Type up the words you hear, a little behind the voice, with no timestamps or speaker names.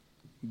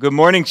Good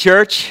morning,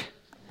 church.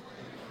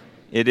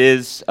 It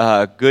is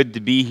good to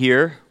be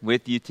here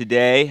with you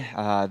today.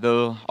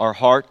 Though our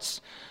hearts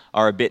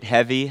are a bit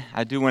heavy,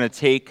 I do want to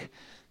take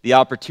the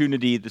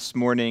opportunity this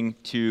morning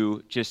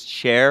to just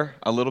share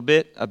a little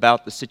bit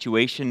about the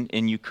situation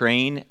in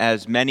Ukraine,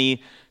 as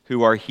many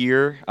who are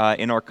here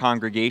in our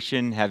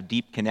congregation have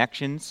deep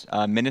connections,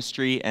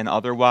 ministry and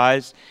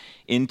otherwise,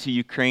 into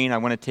Ukraine. I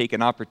want to take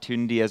an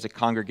opportunity as a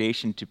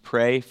congregation to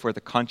pray for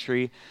the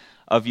country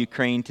of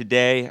Ukraine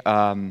today.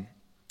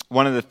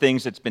 One of the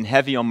things that's been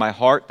heavy on my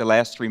heart the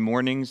last 3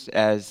 mornings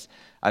as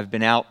I've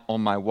been out on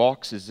my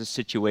walks is this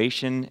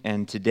situation.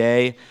 And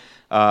today,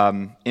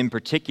 in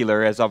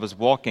particular, as I was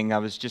walking, I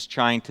was just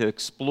trying to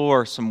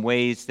explore some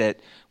ways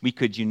that we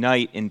could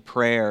unite in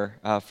prayer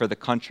for the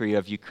country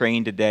of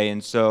Ukraine today.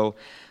 And so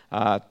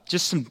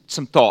just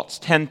some thoughts,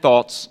 10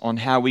 thoughts on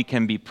how we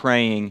can be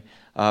praying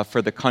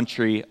for the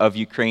country of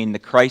Ukraine, the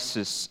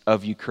crisis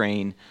of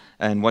Ukraine,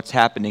 and what's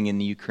happening in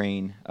the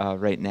Ukraine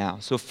right now.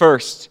 So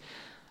first,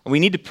 we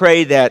need to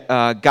pray that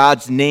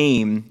God's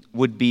name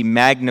would be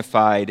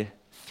magnified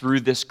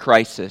through this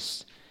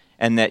crisis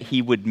and that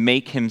he would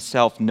make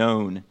himself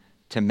known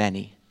to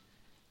many.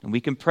 And we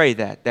can pray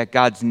that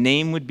God's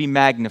name would be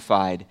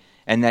magnified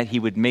and that he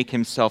would make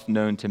himself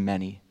known to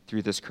many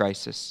through this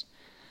crisis.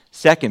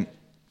 Second,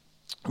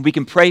 we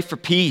can pray for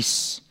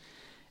peace,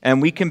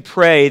 and we can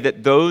pray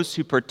that those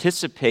who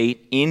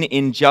participate in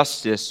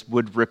injustice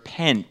would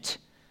repent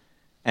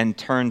and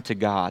turn to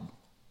God.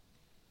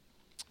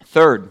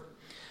 Third,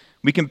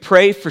 we can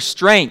pray for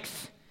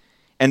strength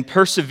and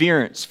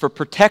perseverance, for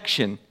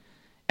protection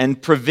and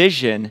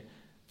provision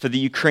for the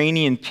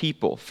Ukrainian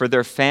people, for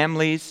their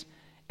families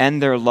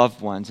and their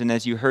loved ones. And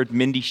as you heard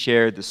Mindy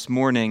share this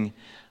morning,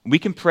 we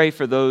can pray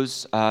for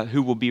those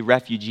who will be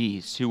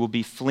refugees, who will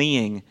be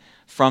fleeing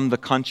from the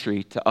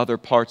country to other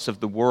parts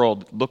of the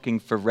world, looking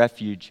for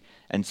refuge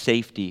and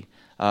safety,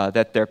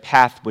 that their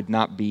path would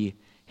not be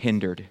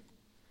hindered.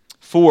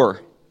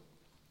 4,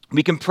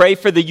 we can pray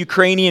for the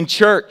Ukrainian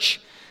church,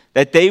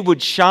 that they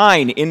would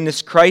shine in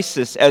this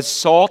crisis as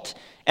salt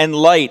and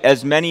light.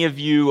 As many of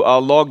you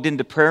logged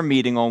into prayer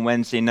meeting on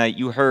Wednesday night,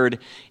 you heard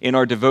in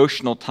our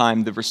devotional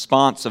time the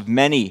response of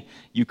many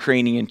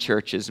Ukrainian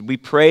churches. We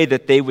pray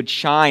that they would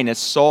shine as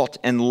salt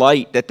and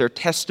light, that their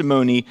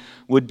testimony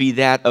would be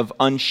that of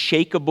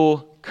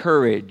unshakable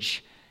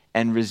courage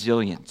and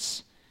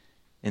resilience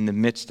in the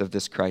midst of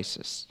this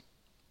crisis.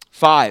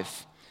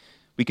 5,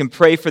 we can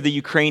pray for the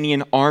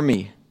Ukrainian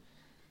army,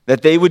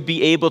 that they would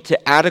be able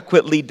to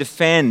adequately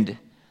defend,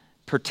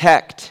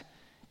 protect,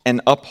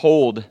 and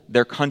uphold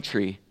their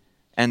country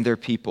and their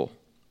people.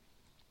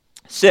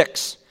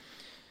 6,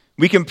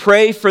 we can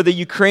pray for the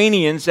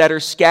Ukrainians that are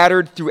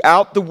scattered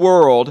throughout the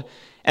world,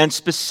 and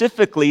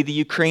specifically the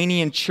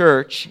Ukrainian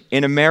church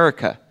in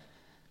America,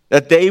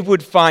 that they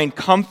would find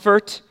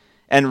comfort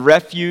and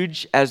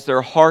refuge as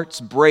their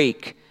hearts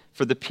break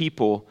for the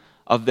people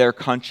of their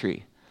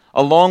country.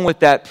 Along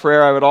with that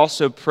prayer, I would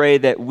also pray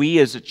that we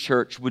as a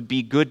church would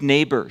be good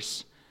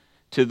neighbors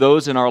to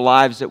those in our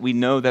lives that we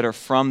know that are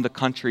from the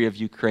country of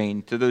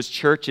Ukraine, to those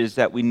churches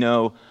that we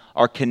know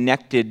are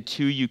connected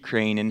to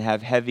Ukraine and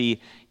have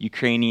heavy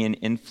Ukrainian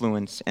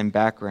influence and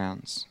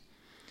backgrounds.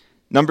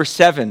 Number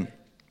 7,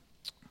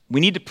 we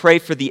need to pray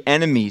for the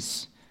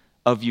enemies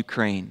of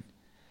Ukraine.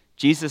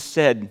 Jesus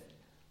said,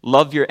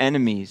 "Love your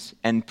enemies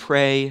and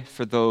pray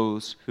for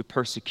those who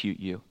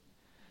persecute you."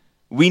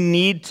 We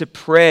need to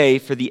pray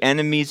for the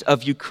enemies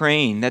of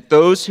Ukraine, that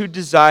those who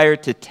desire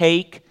to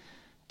take,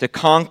 to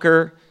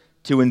conquer,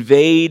 to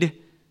invade,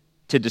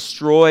 to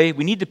destroy,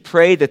 we need to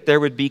pray that there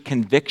would be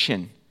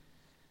conviction,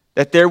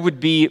 that there would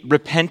be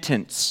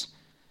repentance,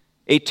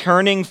 a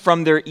turning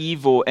from their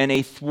evil and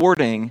a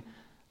thwarting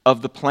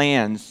of the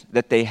plans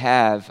that they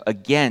have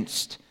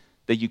against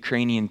the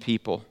Ukrainian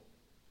people.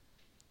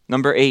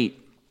 Number 8,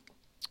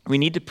 we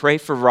need to pray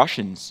for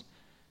Russians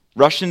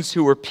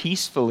who are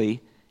peacefully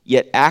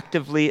yet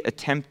actively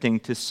attempting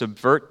to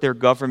subvert their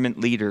government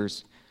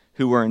leaders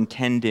who are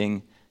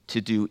intending to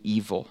do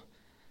evil.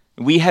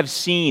 We have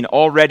seen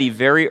already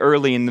very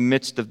early in the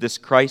midst of this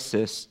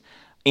crisis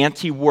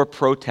anti-war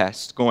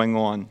protests going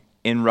on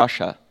in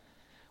Russia.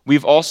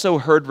 We've also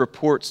heard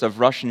reports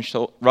of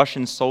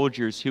Russian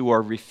soldiers who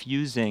are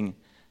refusing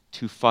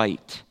to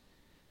fight.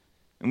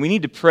 And we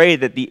need to pray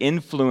that the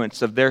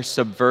influence of their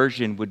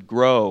subversion would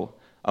grow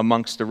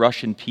amongst the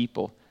Russian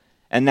people,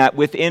 and that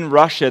within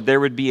Russia there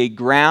would be a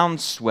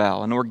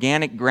groundswell, an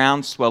organic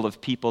groundswell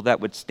of people that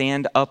would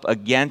stand up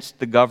against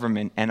the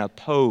government and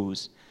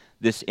oppose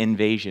this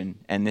invasion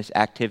and this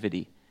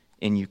activity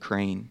in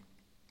Ukraine.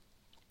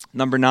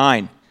 Number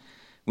 9,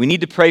 we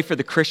need to pray for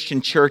the Christian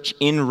church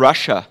in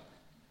Russia.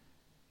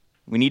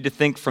 We need to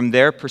think from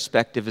their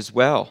perspective as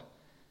well,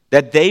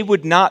 that they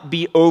would not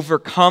be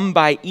overcome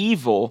by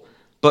evil,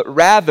 but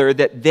rather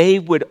that they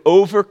would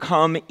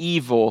overcome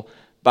evil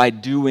by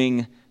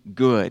doing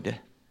good.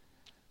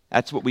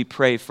 That's what we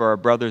pray for our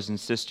brothers and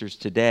sisters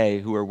today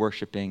who are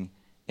worshiping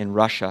in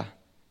Russia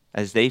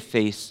as they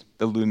face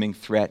the looming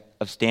threat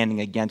of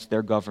standing against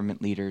their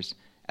government leaders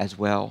as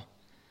well.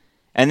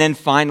 And then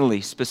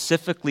finally,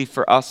 specifically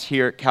for us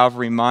here at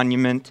Calvary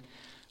Monument,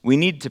 we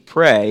need to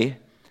pray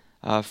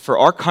for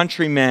our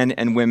countrymen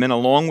and women,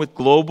 along with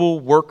global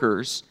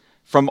workers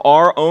from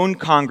our own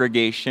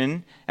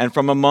congregation and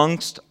from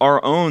amongst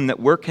our own that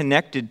we're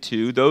connected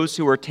to, those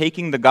who are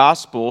taking the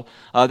gospel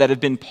that have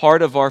been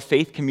part of our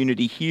faith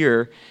community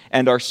here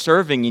and are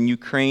serving in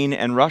Ukraine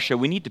and Russia.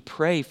 We need to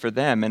pray for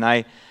them. And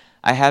I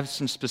have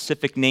some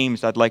specific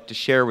names I'd like to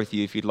share with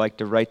you if you'd like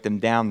to write them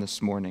down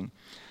this morning.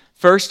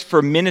 First,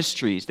 for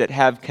ministries that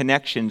have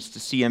connections to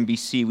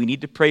CMBC, we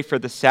need to pray for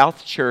the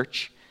South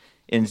Church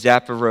in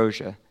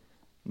Zaporozhye.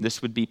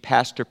 This would be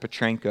Pastor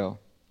Petrenko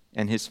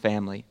and his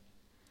family.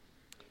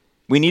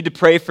 We need to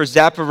pray for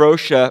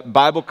Zaporozhye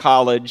Bible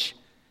College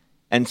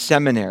and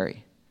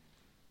Seminary.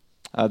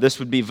 This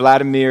would be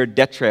Vladimir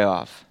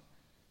Detreov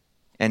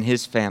and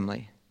his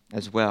family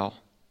as well.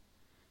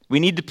 We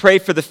need to pray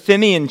for the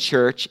Fimian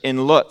Church in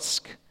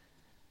Lutsk.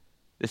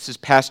 This is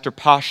Pastor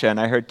Pasha, and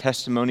I heard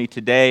testimony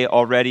today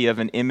already of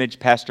an image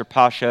Pastor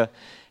Pasha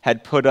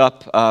had put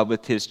up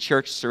with his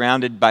church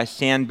surrounded by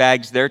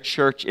sandbags. Their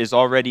church is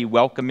already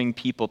welcoming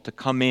people to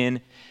come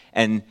in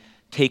and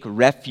take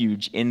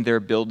refuge in their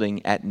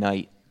building at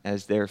night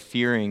as they're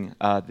fearing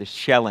the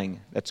shelling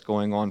that's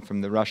going on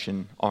from the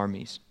Russian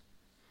armies.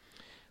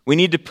 We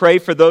need to pray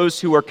for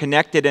those who are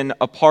connected and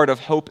a part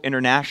of Hope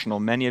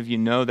International. Many of you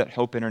know that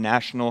Hope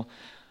International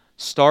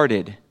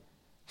started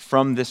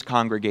from this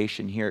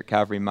congregation here at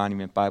Calvary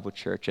Monument Bible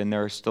Church, and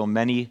there are still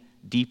many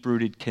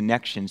deep-rooted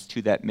connections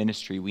to that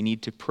ministry. We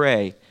need to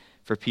pray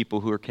for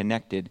people who are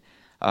connected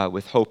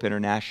with Hope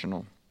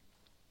International.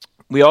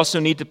 We also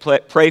need to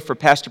pray for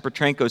Pastor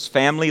Petrenko's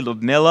family,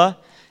 Ludmila,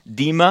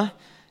 Dima,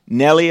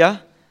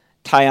 Nelia,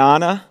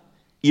 Tiana,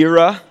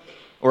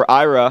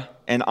 Ira,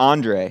 and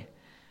Andre.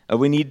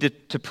 We need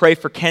to pray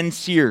for Ken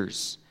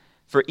Sears,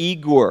 for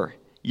Igor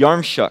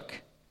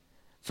Yarmshuk,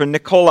 for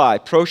Nikolai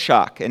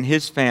Proshak and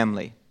his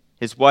family,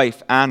 his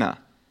wife Anna,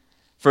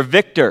 for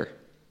Victor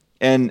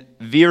and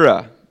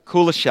Vera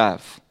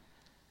Kulashev,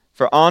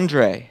 for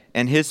Andre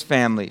and his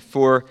family,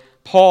 for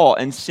Paul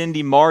and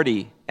Cindy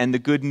Marty and the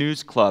Good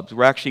News Clubs.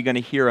 We're actually going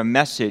to hear a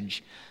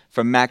message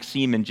from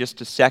Maxime in just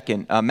a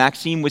second.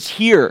 Maxime was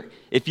here.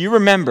 If you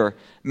remember,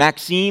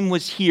 Maxime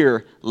was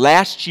here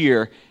last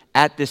year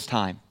at this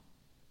time.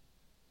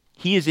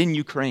 He is in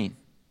Ukraine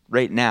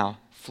right now,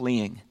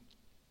 fleeing.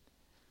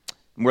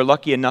 And we're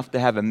lucky enough to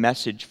have a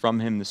message from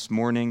him this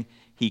morning.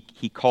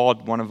 He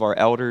called one of our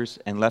elders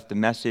and left a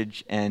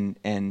message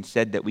and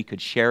said that we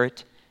could share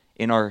it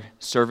in our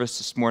service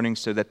this morning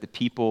so that the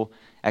people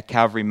at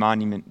Calvary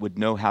Monument would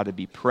know how to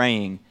be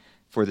praying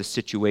for the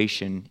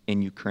situation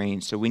in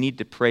Ukraine. So we need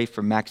to pray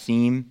for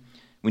Maxime,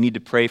 we need to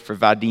pray for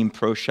Vadim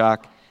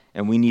Proshak,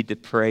 and we need to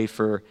pray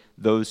for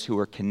those who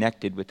are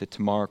connected with the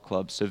Tamar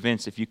Club. So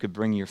Vince, if you could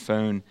bring your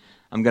phone,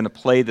 I'm going to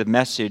play the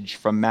message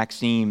from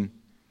Maxime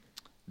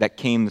that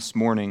came this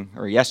morning,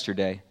 or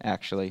yesterday,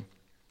 actually.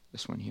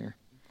 This one here.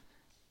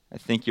 I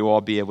think you'll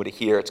all be able to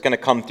hear. It's going to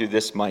come through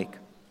this mic.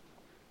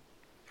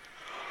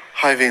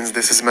 Hi Vince,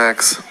 this is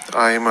Max.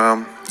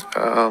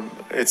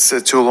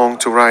 It's too long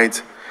to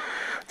write.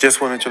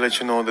 Just wanted to let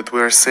you know that we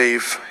are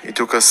safe. It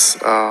took us,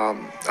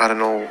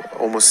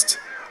 almost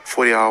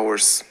 40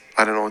 hours,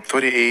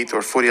 38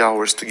 or 40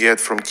 hours to get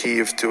from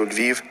Kiev to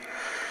Lviv.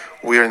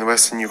 We are in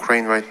Western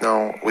Ukraine right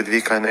now with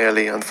Vika and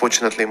Eli.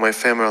 Unfortunately, my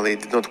family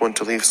did not want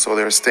to leave, so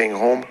they're staying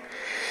home.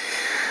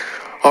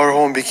 Our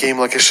home became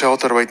like a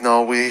shelter right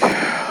now.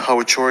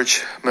 Our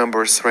church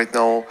members right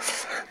now,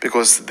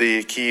 because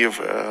the Kiev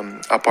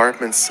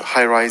apartments,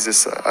 high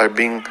rises, are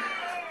being,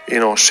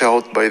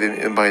 shelled by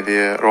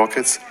the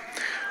rockets.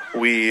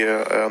 We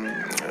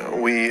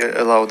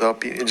allowed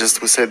up. We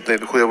said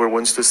that whoever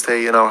wants to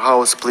stay in our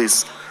house,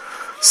 please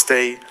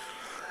stay.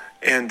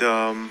 And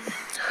I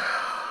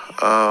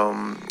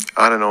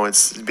don't know.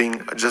 It's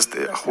being just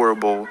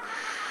horrible.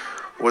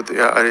 What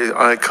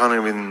I can't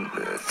even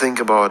think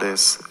about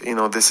this.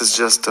 This is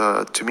just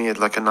to me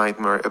like a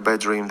nightmare, a bad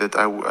dream that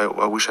I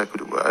wish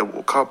I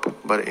woke up,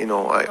 but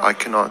I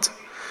cannot.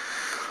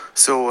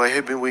 So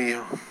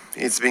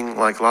it's been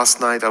like last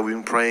night I've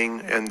been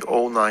praying and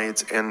all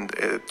night, and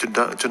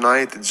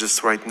tonight,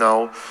 just right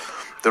now,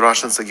 the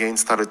Russians again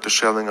started to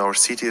shelling our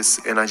cities,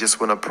 and I just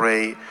want to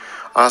pray,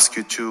 ask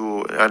you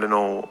to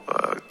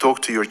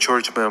talk to your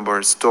church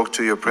members, talk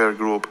to your prayer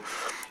group.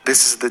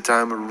 This is the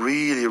time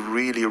really,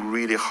 really,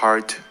 really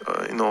hard,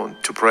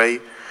 to pray,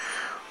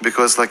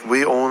 because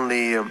we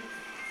only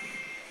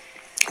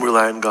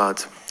rely on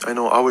God. I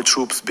know our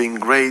troops being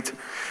great,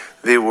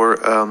 they were,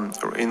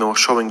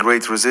 showing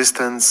great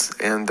resistance,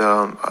 and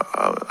the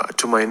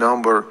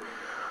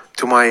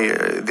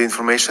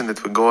information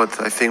that we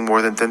got, I think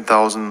more than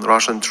 10,000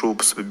 Russian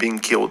troops were being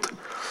killed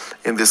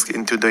in this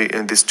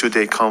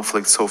 2-day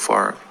conflict so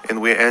far, and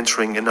we're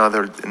entering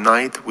another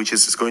night, which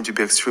is going to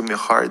be extremely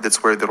hard.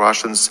 That's where the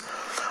Russians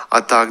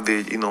attack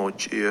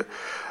the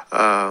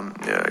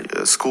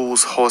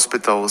schools,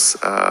 hospitals,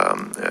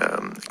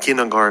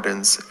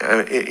 kindergartens.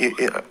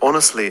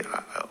 Honestly,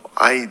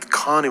 I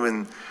can't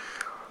even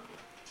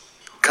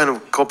kind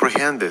of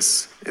comprehend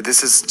this.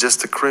 This is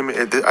just a crime.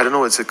 I don't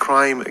know. It's a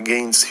crime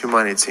against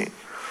humanity.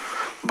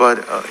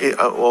 But I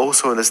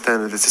also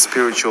understand that it's a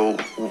spiritual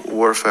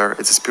warfare.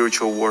 It's a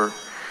spiritual war,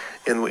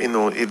 and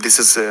this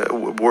is a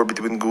war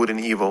between good and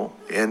evil.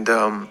 And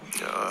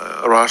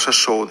Russia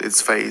showed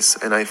its face,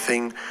 and I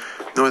think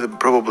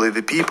probably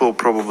the people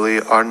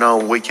are now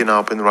waking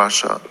up in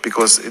Russia,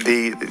 because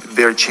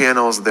their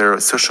channels, their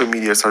social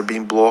medias are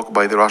being blocked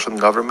by the Russian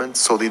government,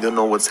 so they don't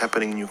know what's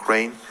happening in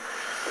Ukraine,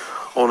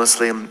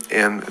 honestly. And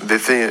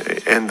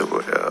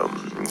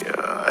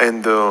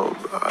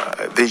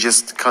they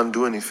just can't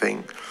do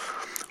anything.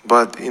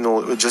 But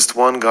just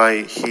one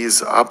guy,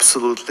 he's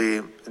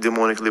absolutely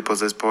demonically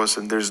possessed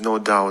person. There's no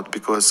doubt,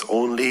 because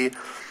only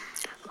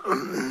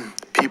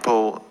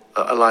people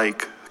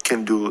alike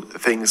can do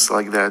things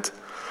like that.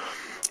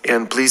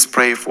 And please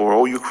pray for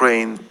all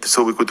Ukraine,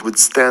 so we could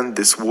withstand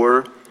this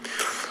war.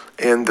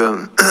 And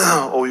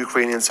all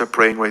Ukrainians are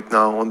praying right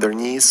now on their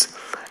knees.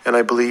 And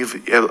I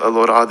believe a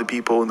lot of other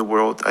people in the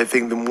world. I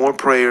think the more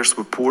prayers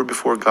we pour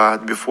before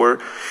God, before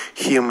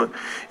Him,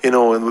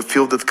 and we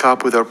fill that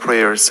cup with our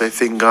prayers, I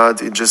think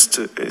God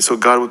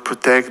would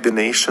protect the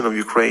nation of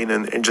Ukraine,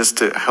 and just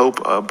to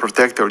help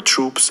protect our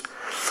troops,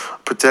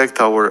 protect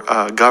our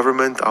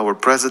government, our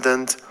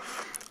president.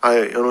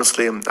 I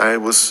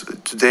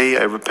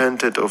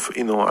repented of,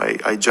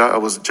 I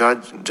was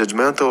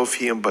judgmental of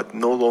him, but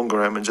no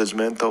longer I'm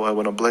judgmental. I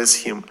want to bless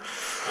him,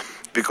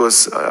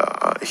 because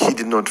he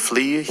did not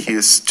flee.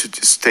 He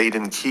stayed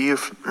in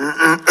Kiev.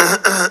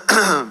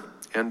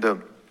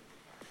 And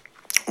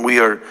we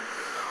are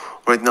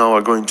right now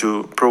are going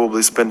to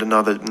probably spend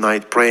another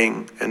night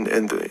praying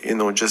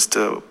and just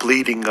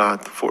pleading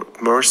God for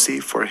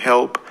mercy, for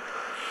help.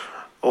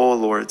 Oh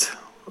Lord,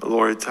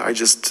 I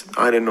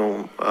don't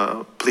know.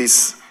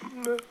 Please,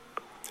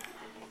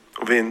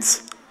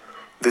 Vince,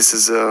 this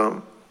is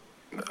I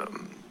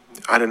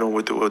don't know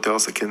what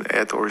else I can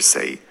add or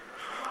say.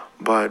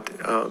 But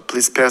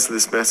please pass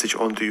this message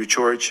on to your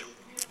church,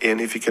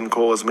 and if you can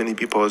call as many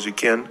people as you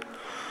can.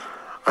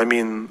 I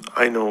mean,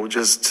 I know,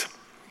 just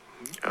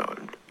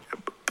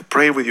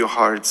pray with your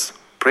hearts.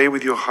 Pray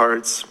with your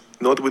hearts,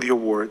 not with your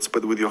words,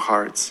 but with your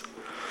hearts,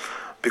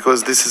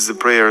 because this is the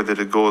prayer that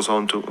it goes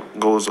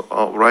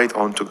right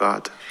on to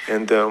God.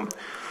 And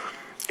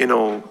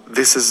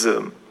this is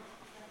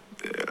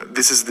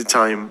the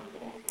time.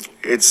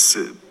 It's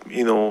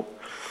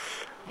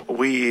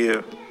we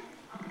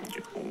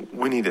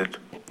need it.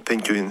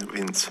 Thank you,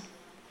 Vince.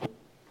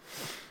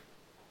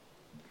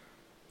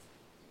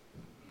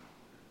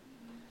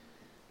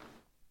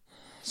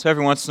 So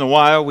every once in a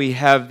while, we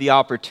have the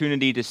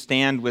opportunity to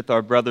stand with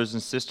our brothers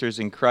and sisters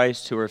in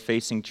Christ who are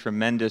facing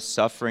tremendous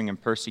suffering and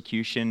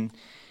persecution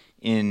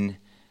in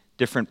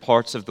different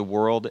parts of the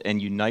world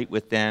and unite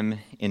with them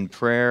in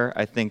prayer.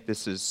 I think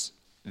this is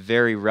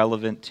very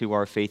relevant to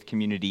our faith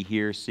community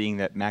here, seeing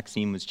that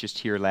Maxime was just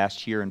here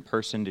last year in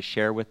person to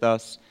share with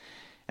us.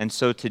 And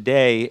so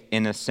today,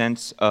 in a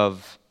sense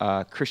of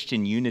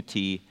Christian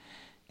unity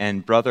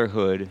and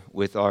brotherhood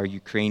with our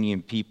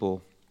Ukrainian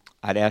people,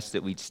 I'd ask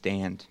that we'd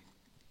stand.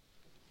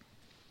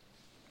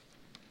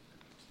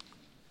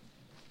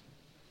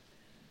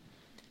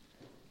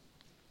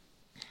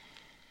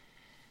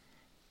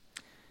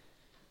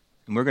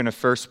 And we're going to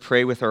first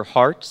pray with our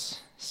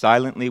hearts,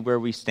 silently where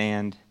we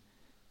stand,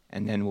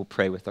 and then we'll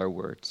pray with our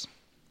words.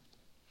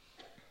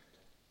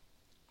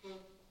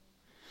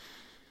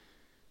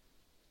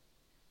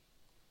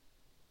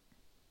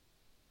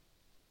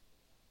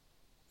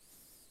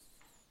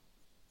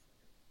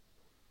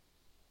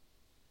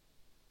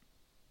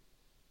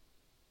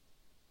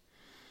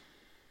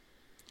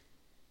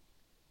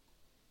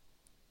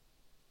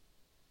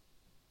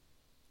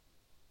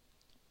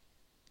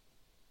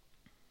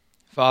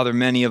 Father,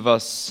 many of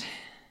us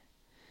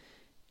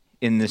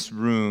in this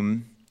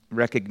room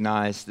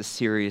recognize the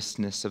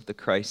seriousness of the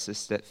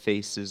crisis that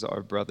faces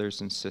our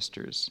brothers and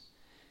sisters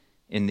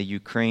in the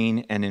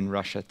Ukraine and in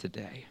Russia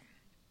today.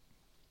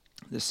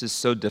 This is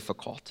so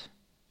difficult.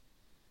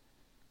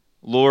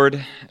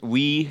 Lord,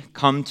 we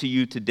come to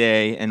you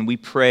today and we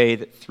pray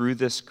that through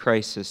this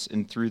crisis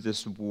and through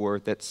this war,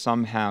 that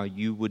somehow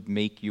you would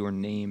make your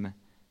name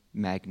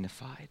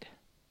magnified.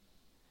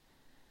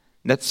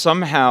 That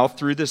somehow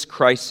through this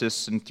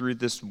crisis and through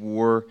this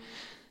war,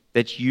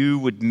 that you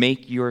would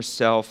make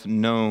yourself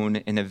known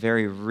in a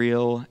very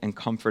real and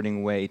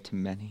comforting way to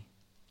many.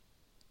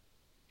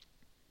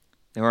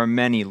 There are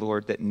many,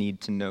 Lord, that need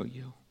to know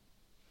you.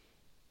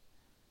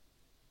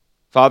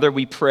 Father,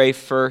 we pray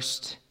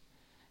first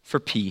for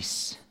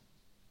peace.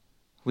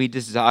 We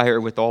desire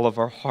with all of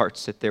our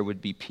hearts that there would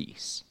be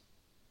peace.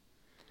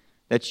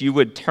 That you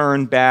would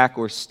turn back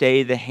or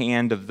stay the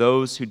hand of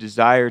those who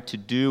desire to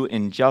do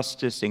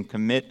injustice and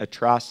commit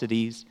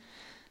atrocities,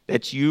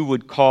 that you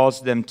would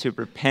cause them to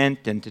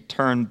repent and to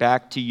turn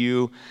back to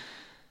you.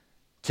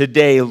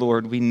 Today,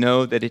 Lord, we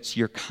know that it's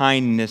your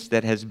kindness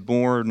that has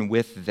borne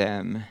with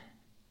them,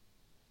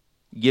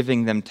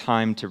 giving them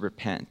time to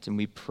repent. And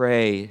we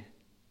pray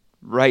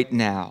right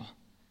now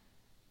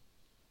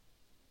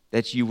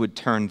that you would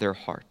turn their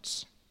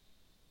hearts.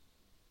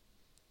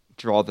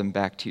 draw them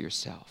back to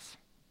yourself.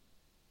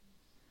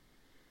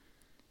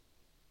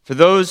 For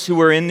those who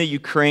are in the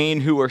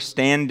Ukraine, who are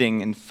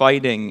standing and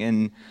fighting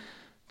and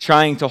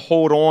trying to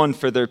hold on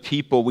for their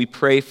people, we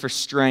pray for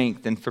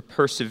strength and for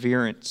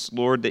perseverance,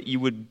 Lord, that you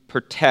would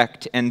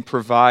protect and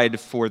provide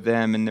for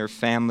them and their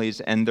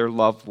families and their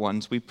loved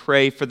ones. We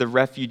pray for the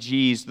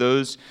refugees,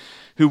 those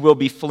who will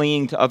be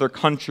fleeing to other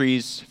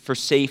countries for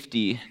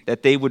safety,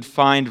 that they would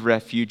find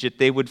refuge, that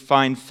they would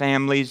find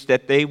families,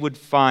 that they would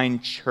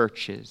find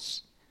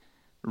churches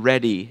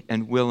ready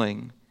and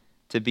willing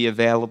to be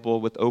available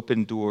with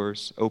open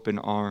doors, open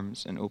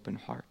arms, and open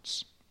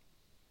hearts.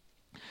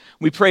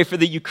 We pray for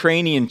the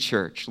Ukrainian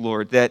church,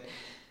 Lord, that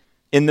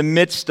in the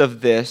midst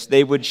of this,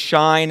 they would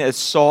shine as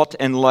salt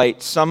and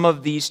light. Some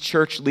of these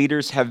church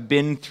leaders have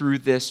been through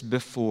this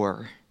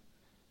before.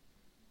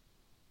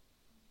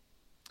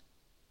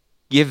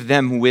 Give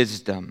them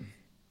wisdom.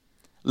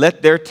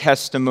 Let their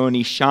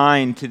testimony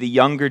shine to the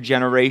younger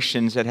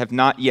generations that have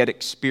not yet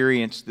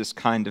experienced this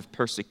kind of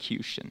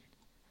persecution.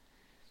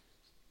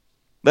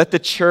 Let the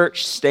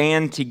church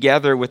stand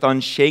together with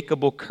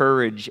unshakable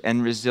courage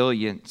and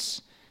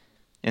resilience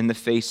in the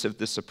face of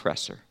this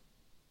oppressor.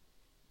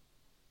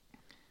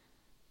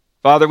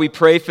 Father, we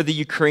pray for the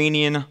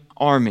Ukrainian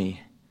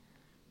army,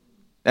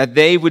 that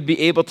they would be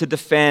able to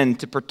defend,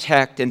 to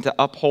protect, and to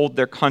uphold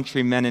their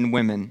countrymen and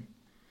women.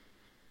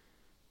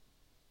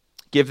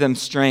 Give them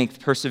strength,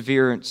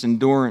 perseverance,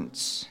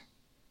 endurance.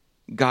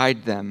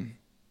 Guide them.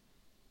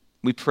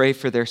 We pray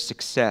for their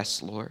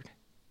success, Lord.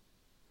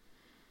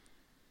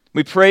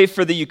 We pray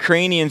for the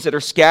Ukrainians that are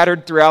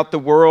scattered throughout the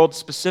world,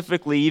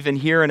 specifically even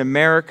here in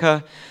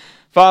America.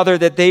 Father,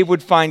 that they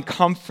would find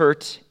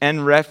comfort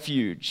and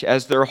refuge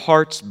as their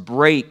hearts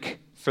break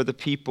for the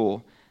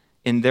people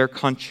in their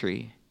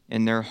country,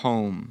 in their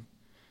home.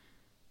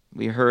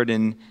 We heard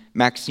in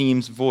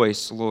Maxime's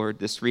voice, Lord,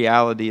 this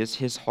reality as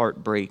his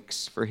heart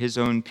breaks for his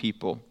own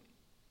people.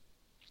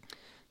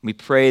 We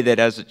pray that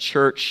as a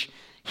church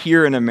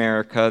here in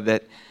America,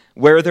 that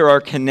where there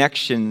are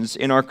connections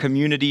in our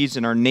communities,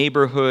 in our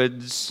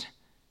neighborhoods,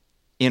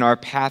 in our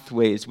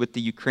pathways with the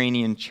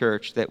Ukrainian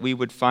church, that we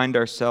would find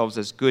ourselves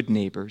as good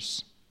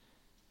neighbors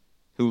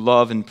who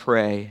love and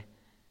pray.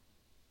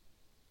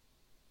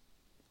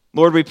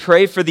 Lord, we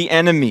pray for the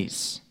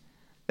enemies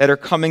that are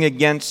coming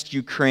against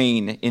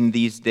Ukraine in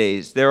these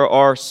days. There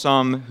are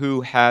some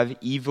who have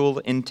evil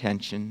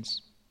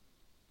intentions.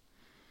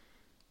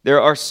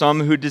 There are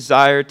some who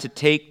desire to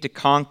take, to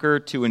conquer,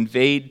 to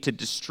invade, to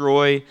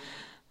destroy.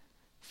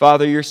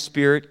 Father, your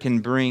Spirit can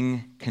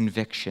bring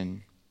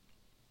conviction.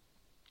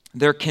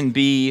 There can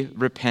be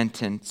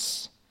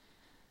repentance.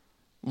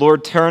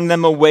 Lord, turn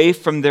them away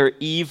from their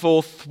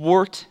evil,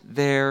 thwart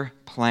their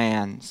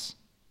plans.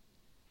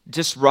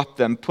 Disrupt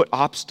them, put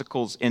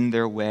obstacles in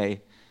their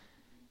way.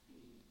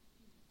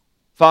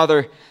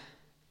 Father,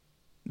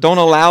 don't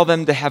allow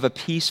them to have a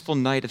peaceful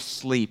night of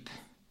sleep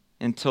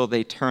until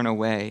they turn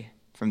away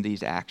from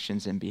these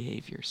actions and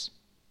behaviors.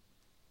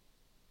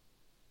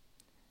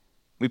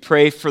 We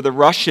pray for the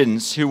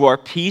Russians who are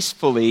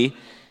peacefully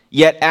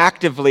yet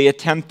actively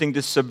attempting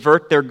to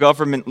subvert their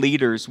government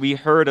leaders. We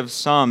heard of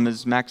some,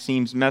 as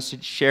Maxime's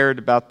message shared,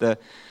 about the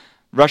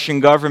Russian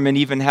government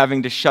even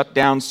having to shut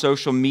down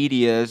social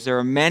media, as there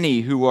are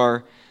many who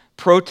are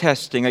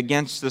protesting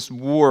against this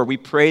war. We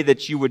pray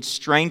that you would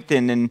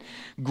strengthen and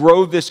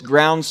grow this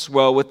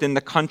groundswell within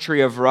the country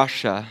of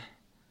Russia,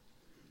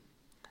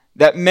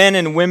 that men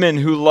and women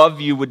who love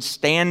you would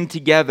stand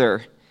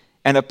together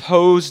and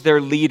oppose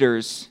their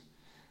leaders,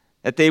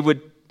 that they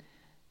would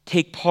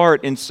take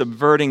part in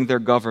subverting their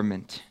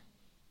government.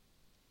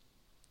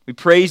 We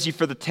praise you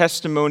for the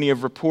testimony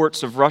of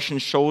reports of Russian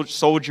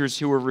soldiers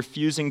who are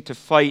refusing to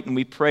fight, and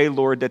we pray,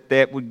 Lord, that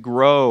that would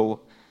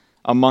grow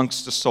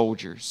amongst the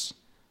soldiers,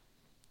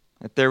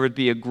 that there would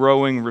be a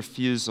growing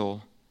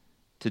refusal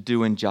to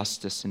do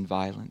injustice and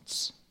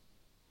violence.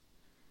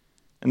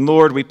 And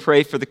Lord, we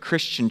pray for the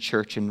Christian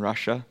church in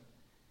Russia,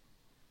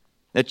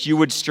 that you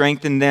would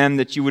strengthen them,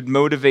 that you would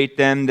motivate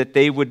them, that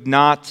they would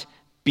not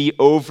be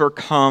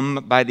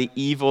overcome by the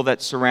evil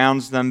that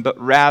surrounds them, but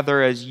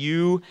rather, as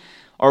you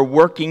are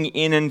working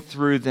in and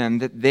through them,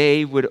 that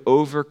they would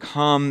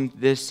overcome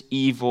this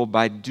evil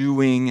by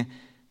doing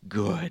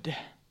good.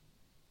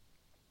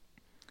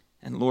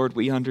 And Lord,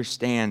 we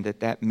understand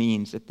that that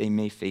means that they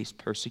may face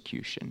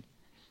persecution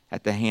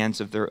at the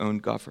hands of their own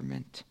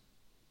government.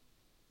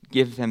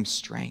 Give them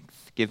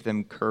strength, give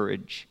them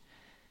courage,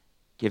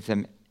 give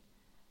them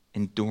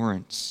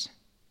endurance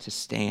to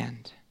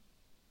stand.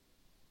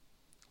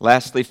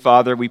 Lastly,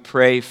 Father, we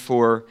pray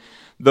for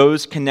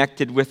those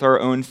connected with our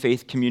own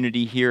faith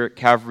community here at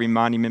Calvary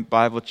Monument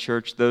Bible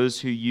Church,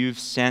 those who you've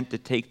sent to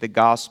take the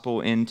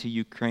gospel into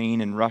Ukraine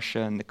and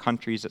Russia and the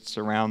countries that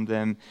surround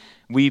them.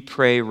 We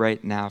pray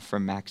right now for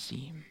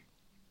Maxime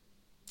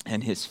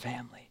and his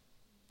family.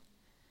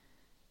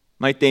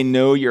 Might they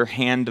know your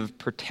hand of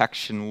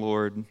protection,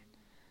 Lord.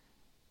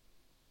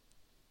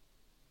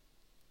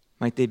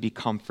 Might they be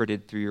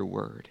comforted through your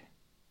word.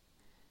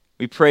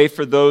 We pray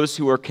for those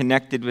who are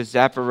connected with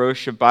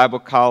Zaporozhye Bible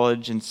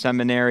College and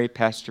Seminary,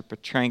 Pastor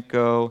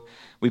Petrenko.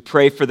 We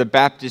pray for the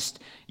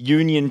Baptist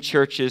Union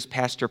churches,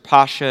 Pastor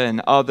Pasha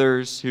and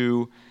others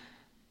who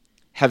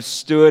have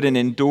stood and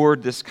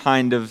endured this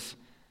kind of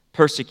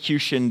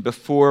persecution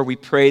before. We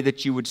pray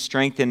that you would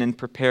strengthen and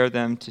prepare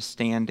them to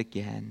stand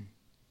again.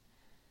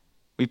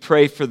 We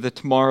pray for the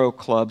Tomorrow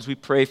Clubs. We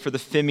pray for the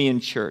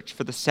Fimian Church,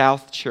 for the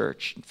South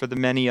Church, for the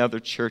many other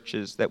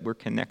churches that we're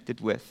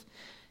connected with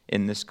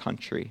in this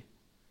country.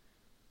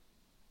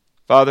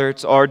 Father,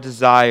 it's our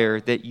desire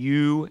that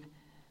you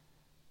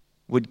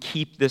would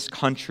keep this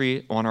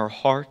country on our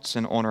hearts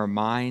and on our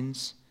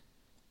minds.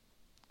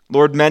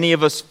 Lord, many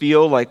of us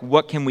feel like,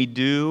 what can we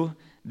do?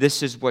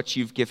 This is what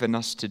you've given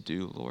us to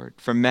do, Lord.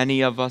 For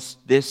many of us,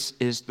 this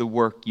is the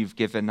work you've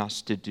given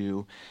us to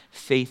do.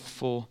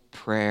 Faithful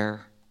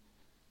prayer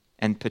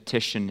and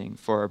petitioning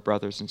for our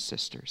brothers and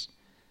sisters.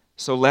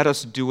 So let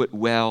us do it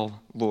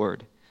well,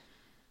 Lord.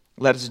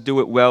 Let us do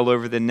it well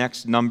over the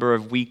next number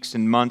of weeks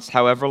and months,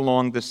 however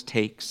long this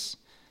takes.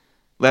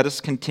 Let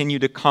us continue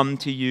to come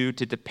to you,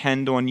 to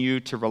depend on you,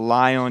 to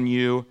rely on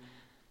you.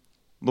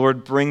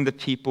 Lord, bring the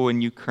people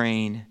in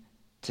Ukraine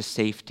to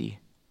safety.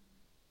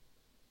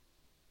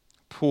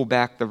 Pull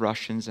back the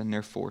Russians and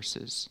their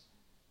forces.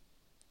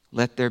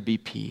 Let there be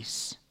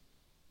peace.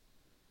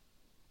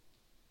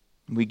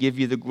 We give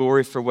you the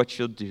glory for what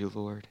you'll do,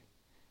 Lord.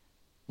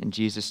 In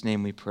Jesus'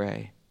 name we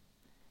pray.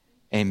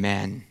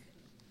 Amen.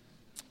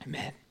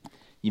 Amen.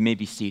 You may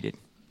be seated.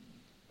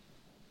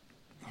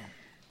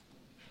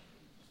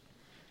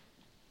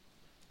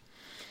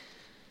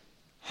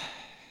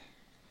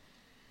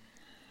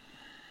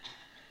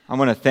 I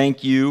want to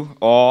thank you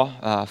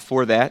all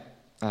for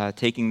that,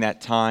 taking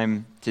that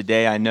time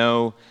today. I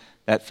know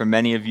that for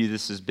many of you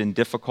this has been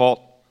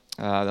difficult.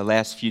 The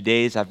last few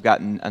days I've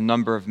gotten a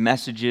number of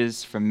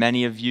messages from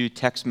many of you,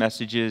 text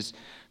messages,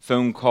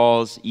 phone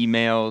calls,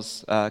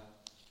 emails,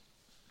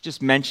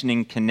 just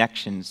mentioning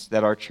connections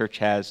that our church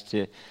has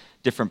to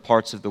different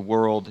parts of the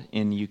world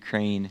in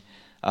Ukraine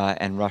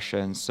and Russia.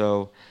 And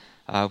so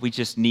we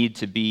just need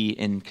to be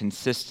in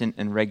consistent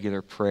and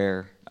regular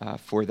prayer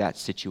for that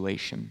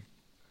situation.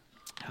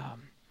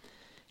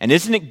 And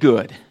isn't it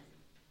good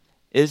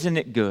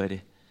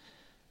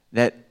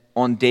that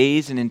on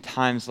days and in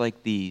times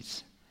like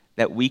these,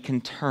 that we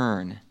can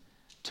turn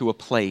to a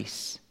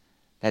place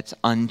that's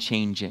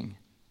unchanging,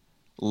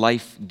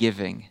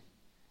 life-giving,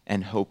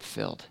 and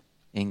hope-filled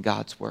in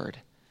God's Word.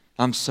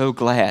 I'm so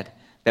glad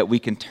that we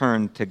can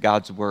turn to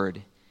God's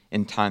Word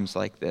in times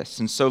like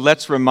this. And so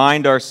let's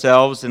remind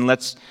ourselves and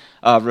let's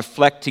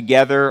reflect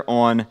together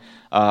on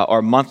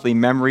our monthly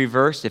memory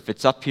verse. If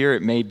it's up here,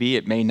 it may be,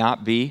 it may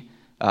not be.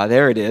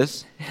 There it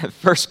is,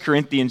 1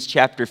 Corinthians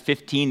chapter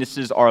 15. This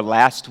is our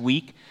last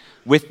week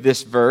with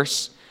this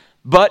verse.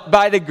 But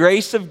by the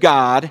grace of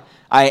God,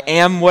 I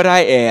am what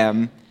I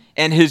am,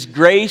 and his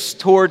grace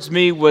towards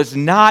me was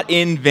not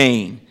in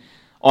vain.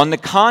 On the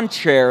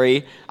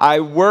contrary,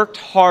 I worked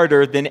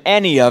harder than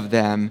any of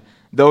them,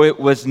 though it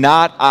was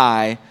not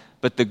I,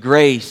 but the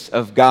grace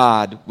of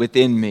God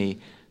within me.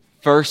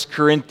 1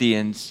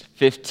 Corinthians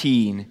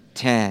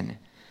 15:10.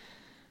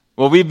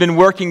 Well, we've been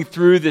working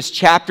through this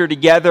chapter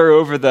together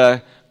over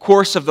the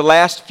course of the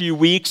last few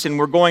weeks, and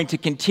we're going to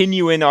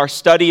continue in our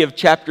study of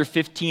chapter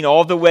 15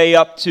 all the way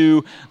up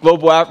to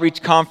Global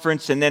Outreach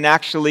Conference, and then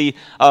actually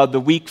the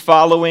week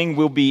following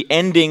we'll be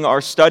ending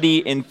our study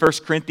in 1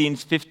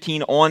 Corinthians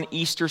 15 on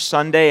Easter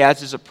Sunday,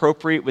 as is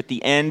appropriate with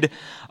the end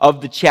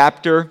of the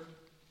chapter.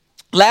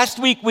 Last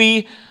week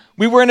we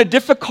were in a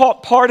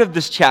difficult part of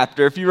this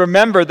chapter. If you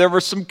remember, there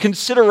were some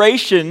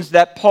considerations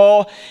that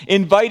Paul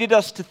invited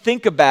us to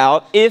think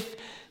about if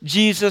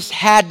Jesus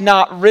had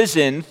not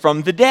risen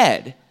from the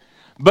dead.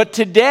 But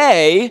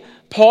today,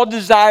 Paul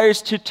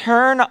desires to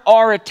turn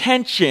our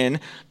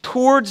attention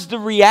towards the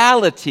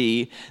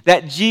reality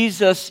that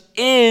Jesus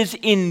is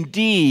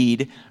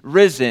indeed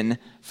risen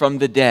from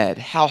the dead.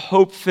 How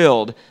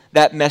hope-filled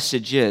that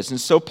message is. And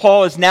so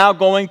Paul is now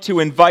going to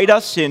invite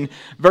us in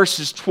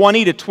verses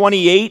 20 to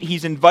 28.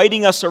 He's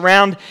inviting us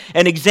around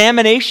an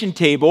examination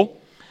table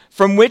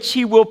from which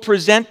he will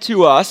present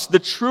to us the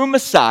true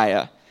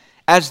Messiah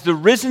as the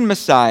risen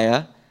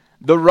Messiah,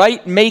 the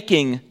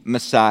right-making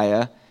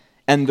Messiah,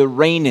 and the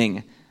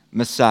reigning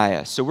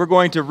Messiah. So we're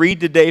going to read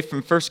today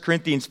from 1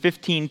 Corinthians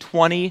 15,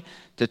 20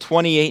 to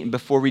 28. And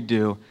before we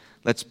do,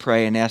 let's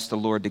pray and ask the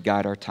Lord to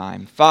guide our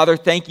time. Father,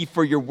 thank you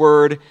for your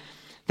word.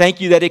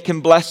 Thank you that it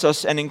can bless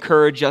us and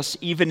encourage us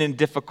even in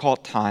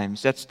difficult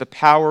times. That's the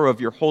power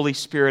of your Holy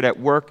Spirit at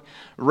work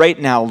right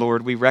now,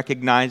 Lord. We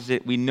recognize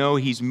it. We know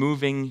he's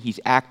moving, he's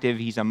active,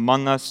 he's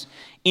among us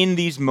in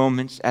these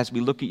moments as we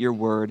look at your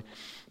word.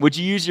 Would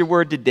you use your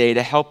word today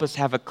to help us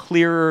have a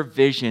clearer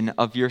vision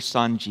of your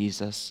Son,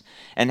 Jesus,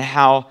 and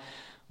how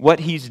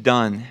what he's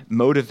done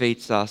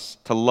motivates us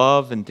to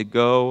love and to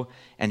go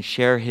and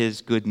share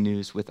his good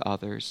news with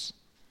others.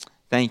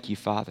 Thank you,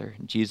 Father.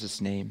 In Jesus'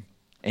 name,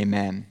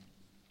 amen.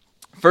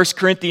 1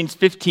 Corinthians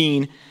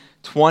 15,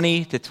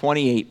 20 to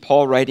 28,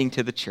 Paul writing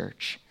to the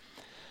church.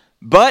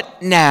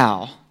 But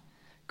now,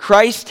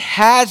 Christ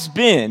has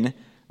been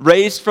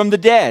raised from the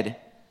dead,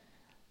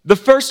 the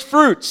first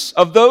fruits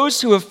of those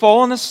who have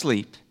fallen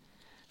asleep.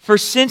 For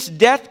since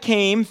death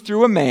came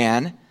through a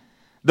man,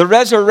 the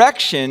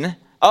resurrection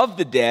of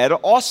the dead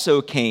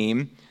also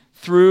came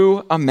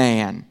through a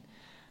man.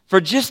 For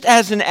just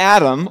as in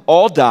Adam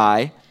all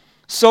die,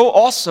 so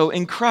also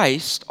in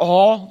Christ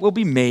all will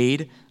be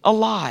made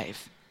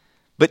alive,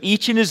 but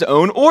each in his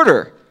own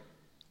order.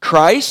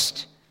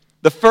 Christ,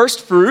 the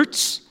first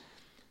fruits,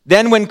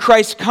 then when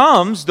Christ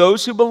comes,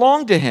 those who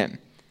belong to him.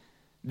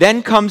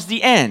 Then comes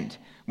the end,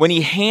 when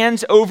he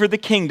hands over the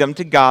kingdom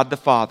to God the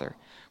Father,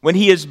 when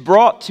he has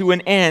brought to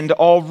an end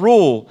all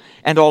rule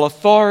and all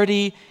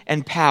authority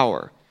and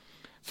power.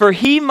 For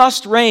he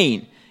must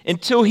reign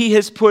until he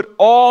has put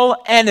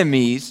all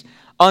enemies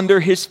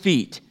under his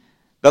feet.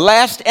 The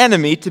last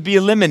enemy to be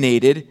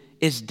eliminated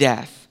is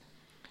death.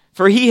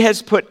 For he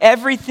has put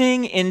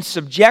everything in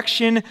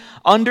subjection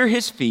under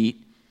his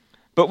feet.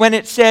 But when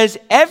it says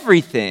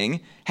everything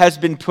has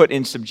been put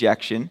in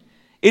subjection,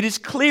 it is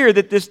clear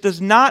that this does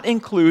not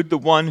include the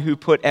one who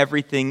put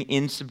everything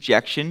in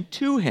subjection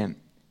to him.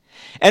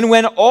 And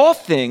when all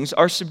things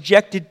are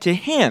subjected to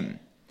him,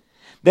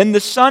 then the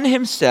Son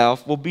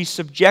himself will be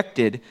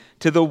subjected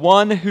to the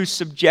one who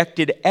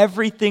subjected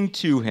everything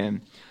to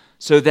him,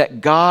 so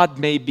that God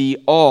may be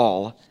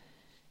all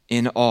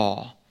in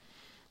all.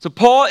 So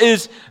Paul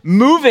is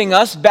moving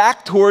us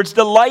back towards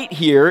the light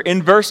here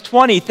in verse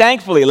 20,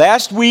 thankfully.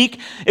 Last week,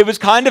 it was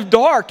kind of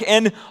dark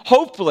and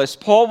hopeless.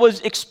 Paul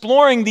was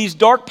exploring these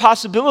dark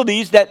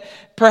possibilities that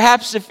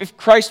perhaps if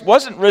Christ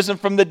wasn't risen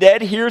from the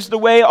dead, here's the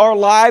way our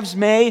lives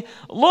may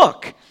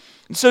look.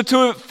 And so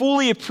to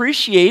fully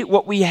appreciate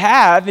what we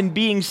have in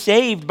being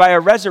saved by a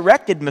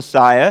resurrected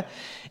Messiah,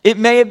 it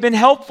may have been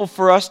helpful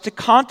for us to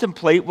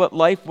contemplate what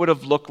life would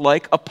have looked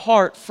like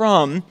apart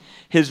from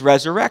his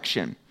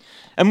resurrection.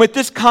 And with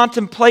this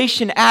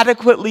contemplation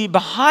adequately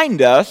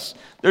behind us,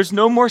 there's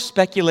no more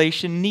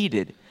speculation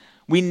needed.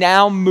 We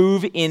now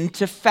move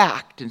into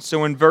fact. And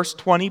so in verse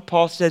 20,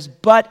 Paul says,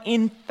 "But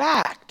in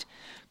fact,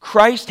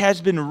 Christ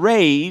has been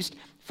raised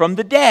from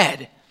the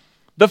dead,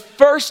 the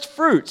first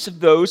fruits of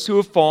those who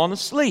have fallen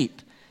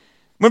asleep."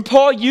 When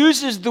Paul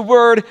uses the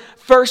word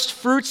first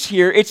fruits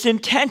here, it's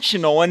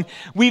intentional. And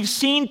we've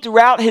seen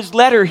throughout his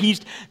letter,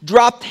 he's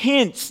dropped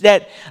hints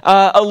that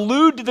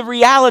allude to the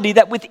reality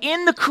that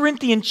within the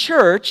Corinthian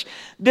church,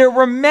 there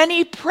were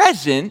many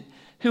present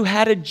who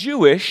had a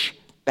Jewish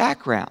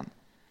background.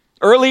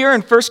 Earlier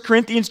in 1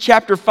 Corinthians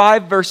chapter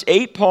 5, verse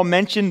 8, Paul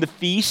mentioned the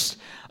feast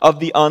of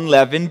the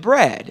unleavened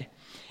bread.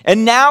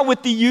 And now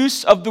with the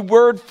use of the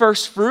word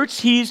first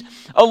fruits, he's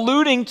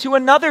alluding to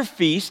another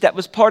feast that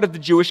was part of the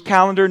Jewish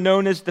calendar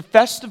known as the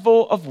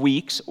Festival of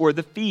Weeks, or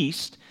the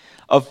Feast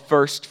of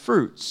First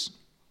Fruits.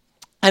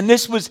 And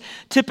this was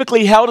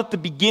typically held at the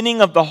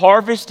beginning of the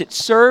harvest. It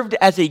served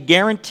as a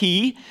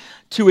guarantee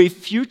to a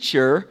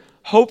future,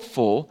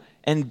 hopeful,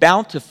 and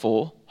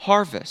bountiful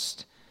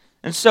harvest.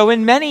 And so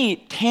in many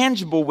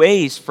tangible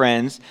ways,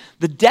 friends,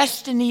 the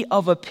destiny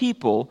of a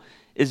people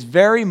is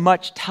very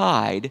much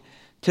tied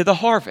to the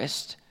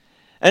harvest.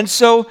 And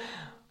so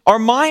our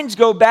minds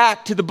go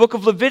back to the book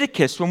of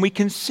Leviticus when we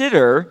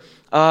consider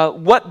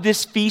what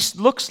this feast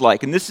looks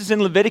like. And this is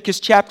in Leviticus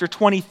chapter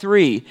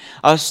 23,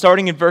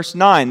 starting in verse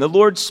 9. The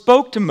Lord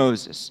spoke to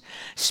Moses,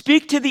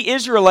 "Speak to the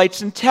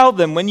Israelites and tell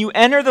them, when you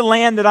enter the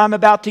land that I'm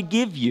about to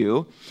give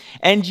you,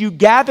 and you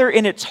gather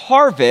in its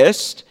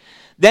harvest,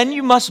 then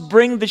you must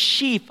bring the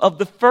sheaf of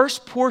the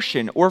first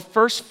portion or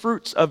first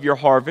fruits of your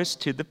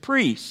harvest to the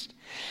priest.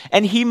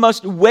 And he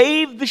must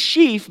wave the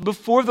sheaf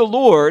before the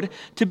Lord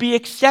to be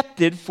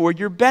accepted for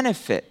your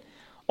benefit.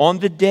 On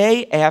the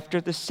day after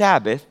the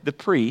Sabbath, the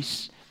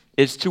priest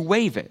is to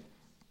wave it."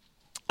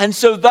 And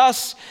so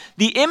thus,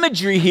 the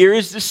imagery here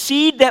is the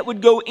seed that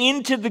would go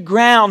into the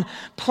ground,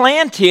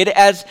 planted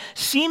as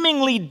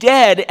seemingly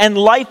dead and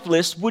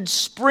lifeless, would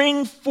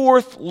spring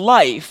forth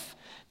life,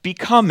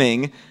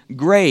 becoming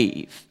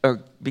grain.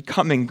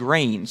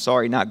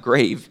 Sorry, not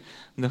grave.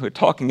 No, we're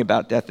talking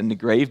about death in the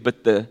grave,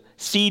 but the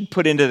seed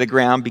put into the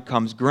ground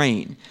becomes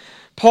grain.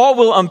 Paul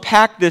will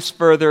unpack this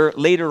further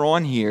later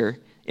on here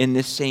in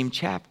this same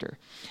chapter.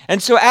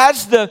 And so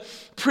as the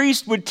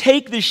priest would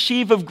take the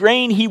sheaf of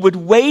grain, he would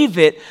wave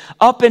it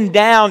up and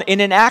down in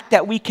an act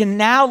that we can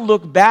now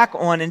look back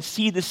on and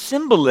see the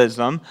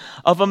symbolism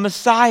of a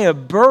Messiah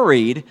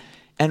buried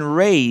and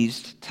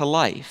raised to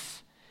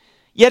life.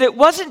 Yet it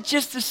wasn't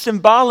just the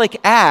symbolic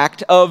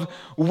act of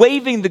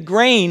waving the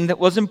grain that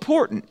was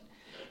important.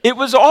 It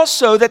was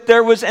also that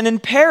there was an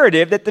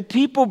imperative that the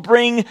people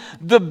bring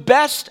the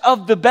best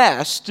of the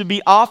best to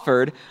be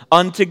offered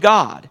unto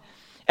God.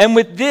 And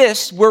with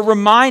this, we're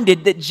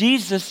reminded that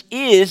Jesus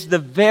is the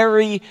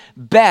very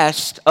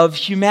best of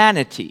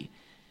humanity.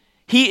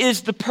 He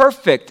is the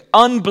perfect,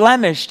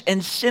 unblemished,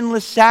 and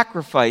sinless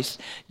sacrifice.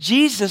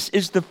 Jesus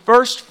is the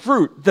first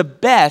fruit, the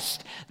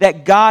best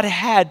that God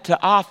had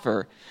to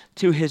offer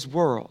to his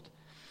world.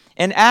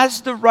 And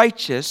as the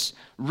righteous,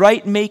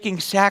 right-making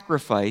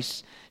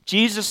sacrifice,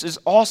 Jesus is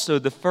also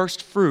the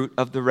first fruit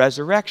of the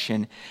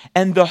resurrection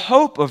and the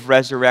hope of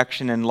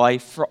resurrection and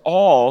life for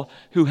all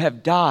who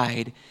have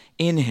died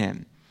in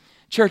him.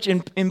 Church,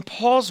 in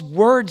Paul's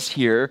words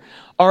here,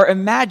 our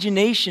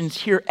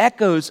imaginations hear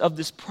echoes of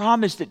this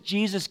promise that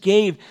Jesus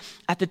gave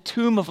at the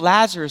tomb of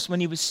Lazarus when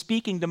he was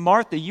speaking to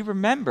Martha. You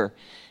remember,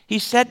 he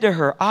said to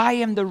her, "I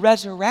am the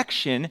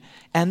resurrection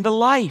and the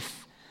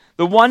life.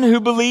 The one who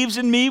believes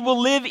in me will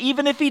live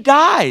even if he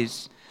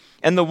dies.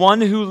 And the one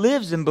who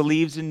lives and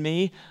believes in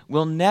me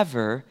will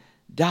never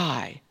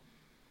die."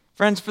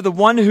 Friends, for the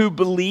one who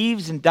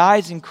believes and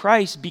dies in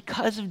Christ,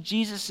 because of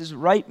Jesus'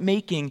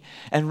 right-making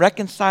and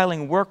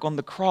reconciling work on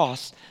the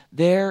cross,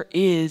 there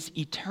is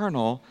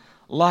eternal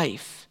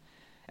life.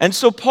 And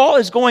so Paul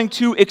is going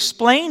to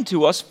explain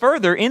to us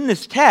further in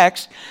this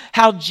text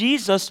how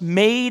Jesus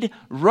made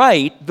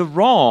right the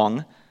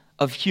wrong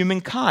of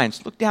humankind.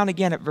 So look down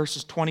again at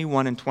verses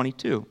 21 and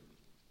 22.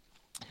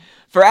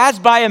 "For as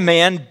by a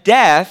man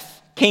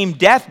came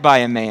death by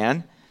a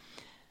man,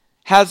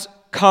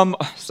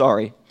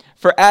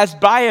 For as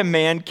by a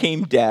man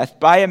came death,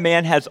 by a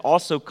man has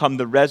also come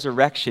the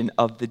resurrection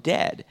of the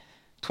dead."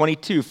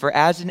 22, "For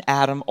as in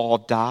Adam all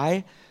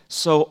die,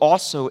 so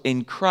also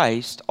in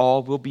Christ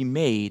all will be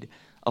made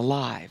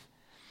alive."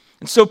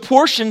 And so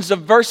portions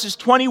of verses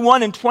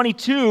 21 and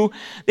 22,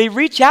 they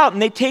reach out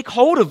and they take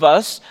hold of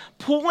us,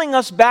 pulling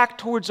us back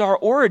towards our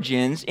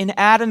origins in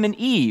Adam and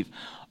Eve.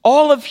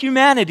 All of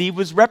humanity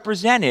was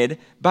represented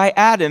by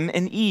Adam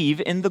and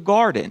Eve in the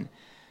garden.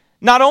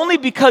 Not only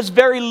because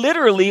very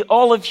literally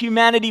all of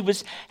humanity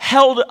was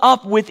held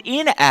up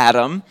within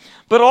Adam,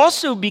 but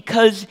also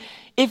because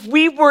if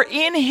we were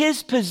in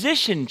his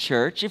position,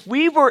 church, if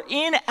we were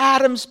in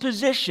Adam's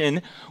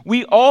position,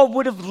 we all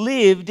would have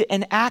lived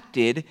and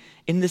acted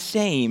in the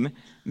same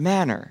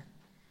manner.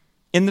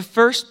 In the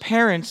first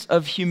parents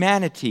of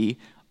humanity,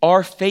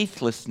 our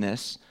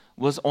faithlessness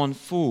was on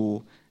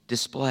full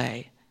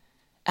display.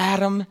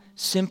 Adam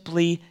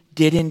simply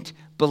didn't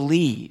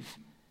believe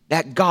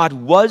that God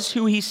was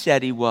who he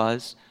said he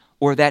was,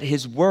 or that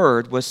his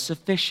word was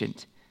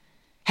sufficient.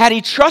 Had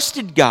he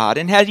trusted God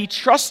and had he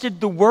trusted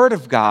the word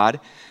of God,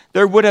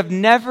 there would have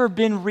never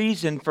been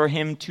reason for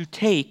him to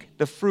take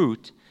the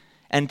fruit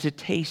and to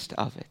taste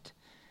of it.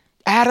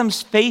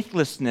 Adam's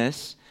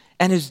faithlessness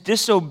and his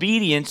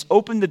disobedience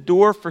opened the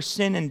door for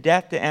sin and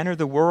death to enter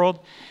the world.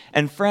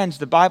 And friends,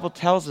 the Bible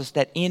tells us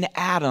that in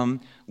Adam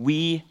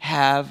we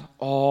have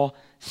all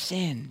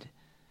sinned.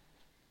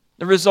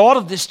 The result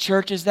of this,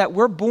 church, is that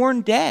we're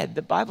born dead.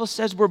 The Bible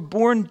says we're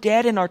born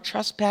dead in our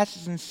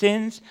trespasses and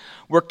sins.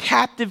 We're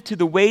captive to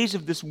the ways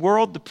of this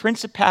world, the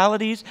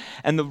principalities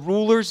and the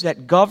rulers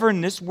that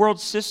govern this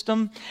world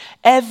system.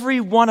 Every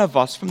one of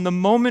us, from the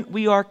moment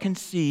we are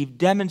conceived,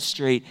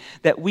 demonstrate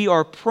that we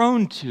are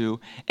prone to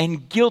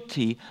and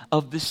guilty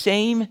of the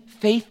same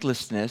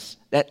faithlessness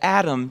that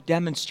Adam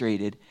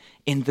demonstrated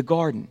in the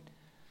garden.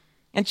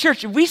 And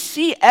church, we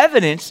see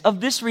evidence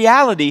of this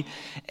reality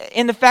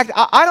in the fact,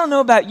 I don't know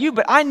about you,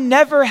 but I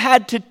never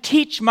had to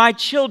teach my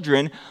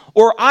children,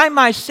 or I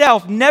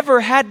myself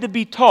never had to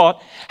be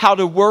taught how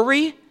to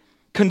worry,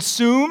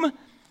 consume,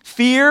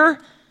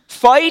 fear,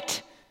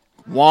 fight,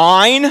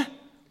 whine.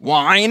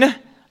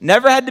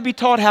 Never had to be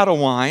taught how to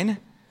whine,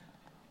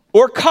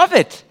 or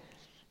covet.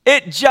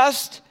 It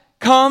just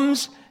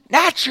comes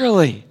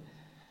naturally,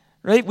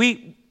 right?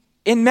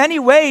 In many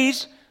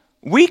ways,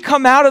 we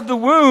come out of the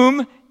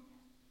womb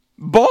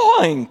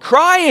bawling,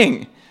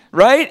 crying,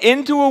 right?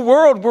 Into a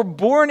world. We're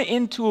born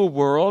into a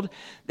world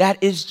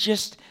that is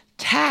just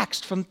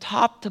taxed from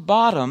top to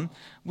bottom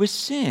with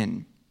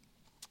sin.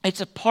 It's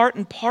a part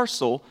and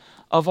parcel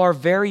of our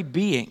very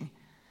being.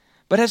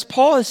 But as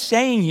Paul is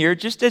saying here,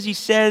 just as he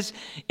says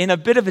in a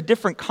bit of a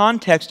different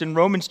context in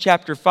Romans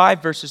chapter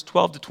 5, verses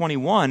 12 to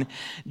 21,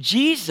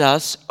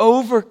 Jesus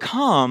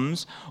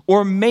overcomes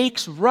or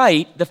makes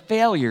right the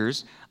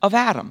failures of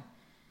Adam.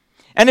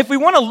 And if we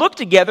want to look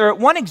together at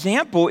one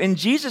example in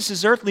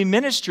Jesus' earthly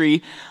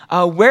ministry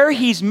where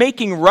he's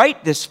making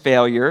right this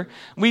failure,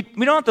 we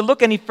don't have to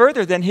look any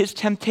further than his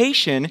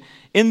temptation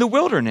in the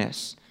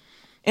wilderness.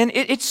 And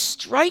it's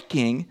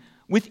striking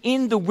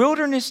within the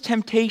wilderness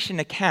temptation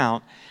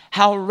account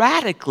how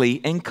radically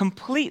and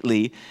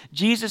completely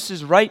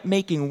Jesus'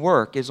 right-making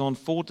work is on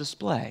full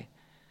display.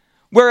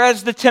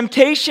 Whereas the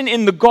temptation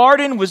in the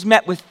garden was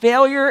met with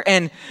failure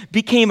and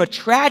became a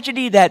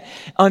tragedy that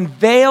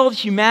unveiled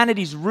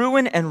humanity's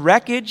ruin and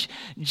wreckage,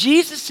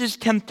 Jesus'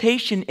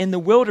 temptation in the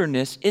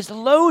wilderness is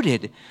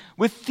loaded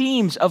with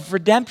themes of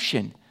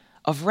redemption,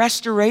 of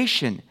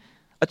restoration.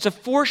 It's a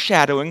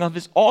foreshadowing of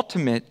his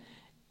ultimate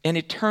and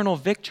eternal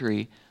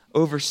victory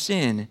over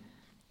sin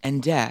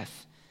and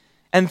death.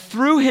 And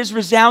through his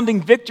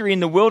resounding victory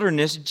in the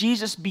wilderness,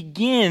 Jesus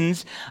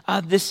begins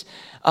this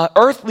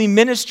earthly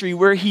ministry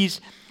where he's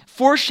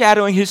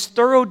foreshadowing his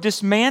thorough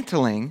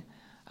dismantling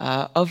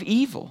of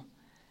evil.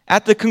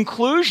 At the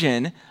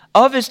conclusion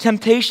of his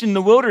temptation in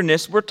the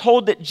wilderness, we're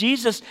told that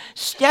Jesus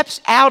steps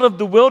out of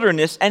the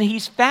wilderness and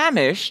he's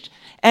famished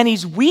and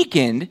he's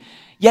weakened,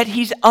 yet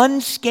he's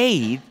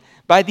unscathed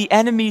by the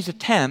enemy's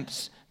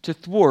attempts to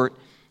thwart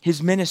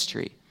his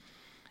ministry.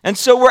 And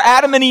so where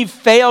Adam and Eve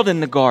failed in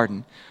the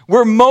garden,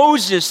 where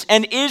Moses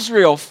and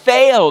Israel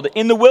failed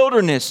in the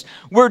wilderness,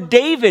 where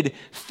David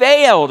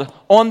failed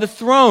on the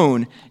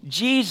throne,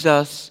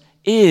 Jesus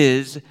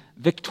is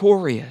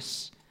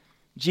victorious.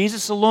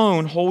 Jesus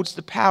alone holds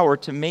the power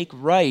to make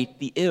right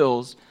the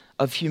ills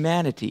of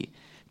humanity.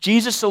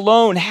 Jesus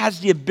alone has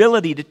the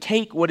ability to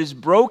take what is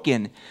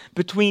broken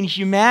between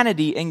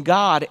humanity and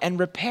God and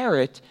repair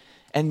it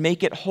and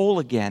make it whole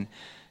again.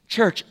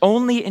 Church,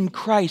 only in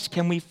Christ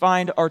can we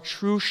find our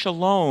true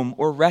shalom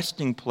or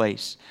resting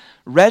place.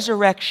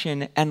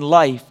 Resurrection and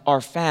life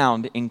are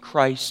found in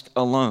Christ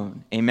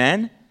alone.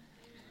 Amen?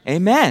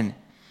 Amen.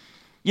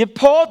 Yet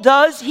Paul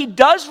does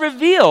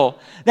reveal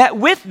that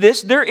with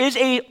this there is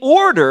an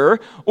order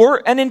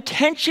or an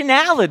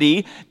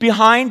intentionality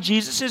behind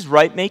Jesus'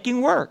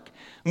 right-making work.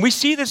 And we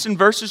see this in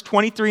verses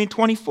 23 and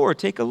 24.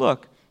 Take a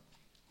look.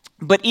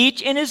 But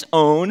each in his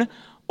own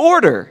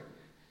order.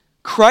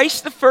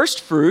 Christ the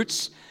first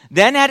fruits,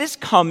 then at his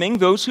coming,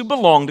 those who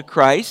belong to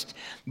Christ.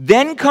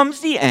 Then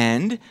comes the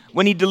end,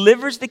 when he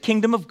delivers the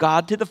kingdom of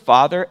God to the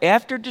Father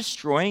after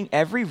destroying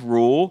every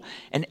rule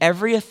and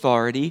every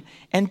authority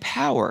and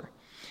power.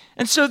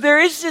 And so there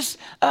is this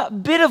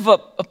bit of a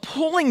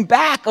pulling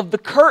back of the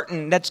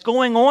curtain that's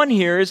going on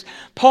here as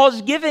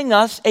Paul's giving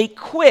us a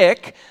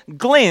quick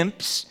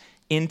glimpse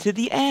into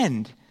the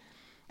end.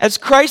 As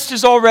Christ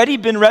has already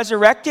been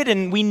resurrected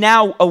and we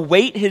now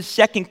await his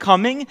second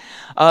coming,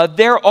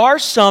 there are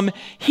some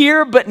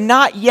here but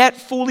not yet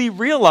fully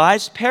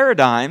realized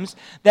paradigms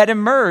that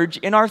emerge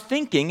in our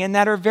thinking and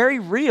that are very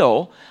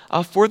real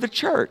for the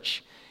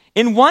church.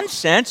 In one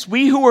sense,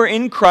 we who are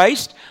in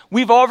Christ,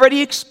 we've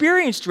already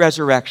experienced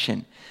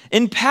resurrection,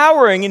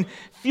 empowering and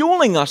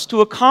fueling us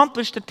to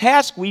accomplish the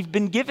task we've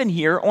been given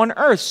here on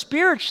earth.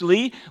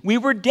 Spiritually, we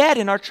were dead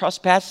in our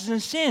trespasses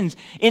and sins.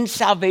 In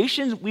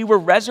salvation, we were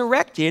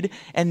resurrected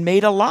and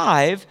made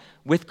alive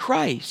with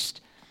Christ.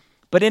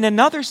 But in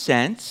another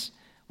sense,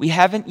 we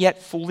haven't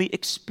yet fully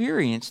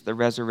experienced the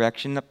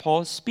resurrection that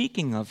Paul is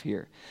speaking of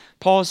here.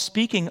 Paul is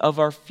speaking of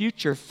our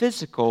future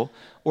physical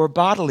or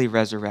bodily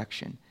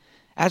resurrection.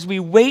 As we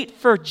wait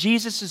for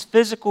Jesus'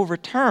 physical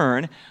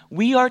return,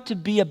 we are to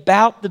be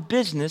about the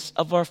business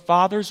of our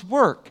Father's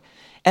work.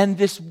 And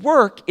this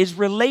work is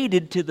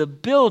related to the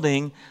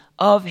building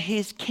of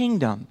his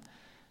kingdom.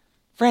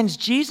 Friends,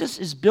 Jesus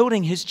is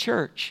building his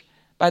church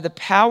by the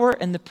power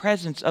and the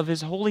presence of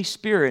his Holy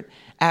Spirit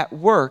at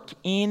work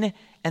in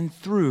and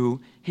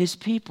through his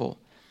people.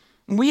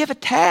 And we have a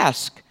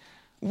task.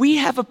 We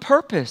have a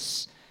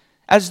purpose.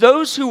 As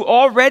those who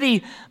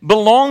already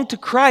belong to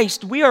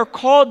Christ, we are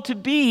called to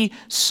be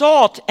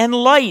salt and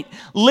light,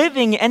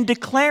 living and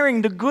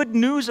declaring the good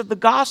news of the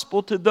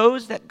gospel to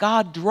those that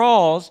God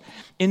draws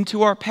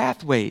into our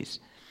pathways.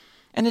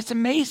 And it's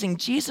amazing.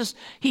 Jesus,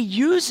 he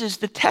uses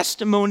the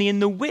testimony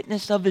and the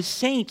witness of his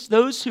saints,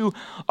 those who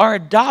are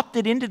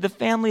adopted into the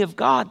family of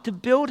God, to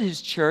build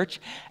his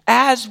church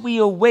as we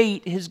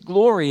await his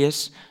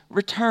glorious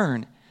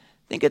return.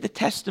 Think of the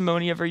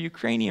testimony of our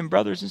Ukrainian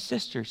brothers and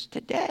sisters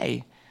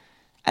today,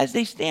 as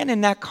they stand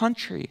in that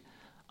country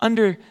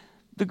under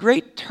the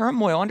great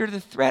turmoil, under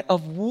the threat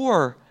of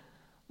war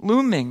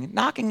looming,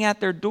 knocking at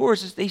their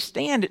doors. As they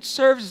stand, it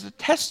serves as a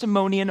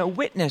testimony and a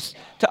witness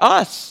to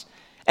us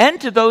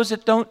and to those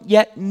that don't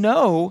yet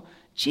know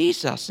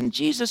Jesus. And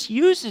Jesus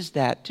uses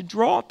that to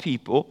draw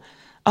people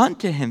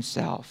unto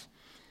himself.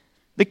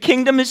 The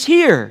kingdom is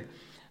here,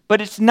 but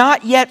it's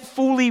not yet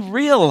fully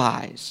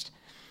realized.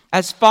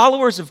 As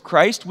followers of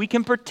Christ, we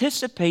can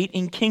participate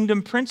in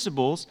kingdom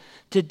principles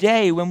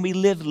today when we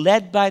live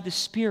led by the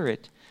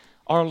Spirit.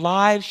 Our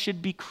lives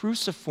should be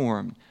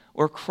cruciform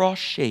or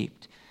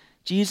cross-shaped.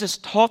 Jesus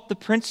taught the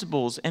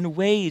principles and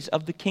ways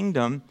of the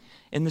kingdom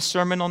in the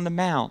Sermon on the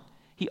Mount.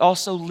 He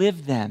also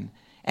lived them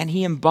and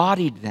he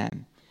embodied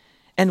them.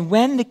 And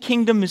when the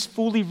kingdom is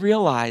fully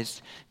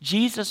realized,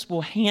 Jesus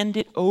will hand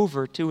it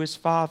over to his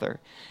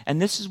Father.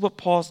 And this is what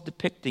Paul's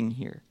depicting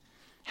here.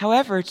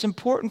 However, it's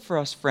important for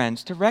us,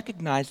 friends, to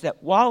recognize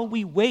that while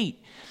we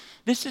wait,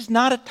 this is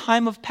not a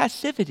time of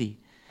passivity.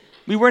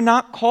 We were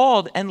not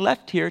called and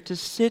left here to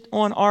sit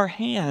on our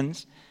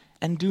hands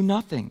and do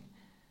nothing.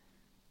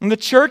 And the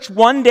church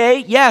one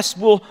day, yes,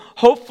 will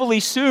hopefully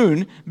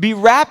soon be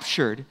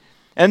raptured.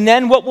 And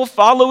then what will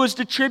follow is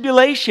the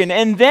tribulation.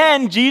 And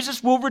then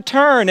Jesus will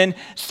return and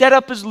set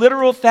up his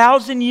literal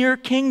 1,000-year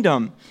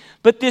kingdom.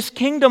 But this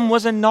kingdom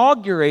was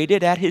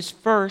inaugurated at his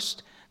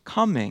first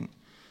coming.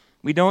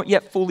 We don't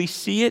yet fully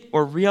see it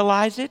or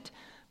realize it,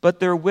 but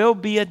there will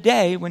be a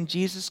day when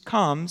Jesus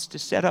comes to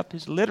set up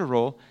his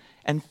literal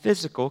and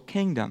physical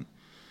kingdom.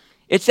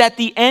 It's at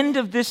the end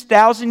of this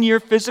 1,000-year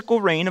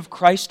physical reign of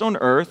Christ on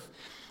earth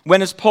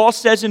when, as Paul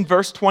says in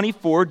verse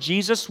 24,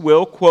 Jesus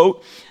will,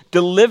 quote,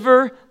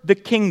 deliver the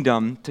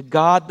kingdom to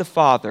God the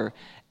Father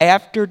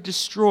after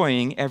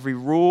destroying every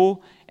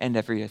rule and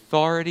every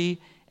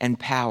authority and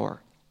power.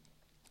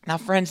 Now,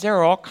 friends, there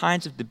are all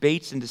kinds of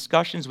debates and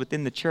discussions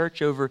within the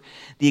church over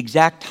the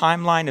exact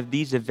timeline of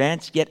these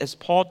events, yet as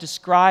Paul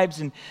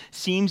describes and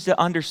seems to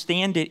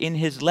understand it in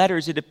his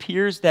letters, it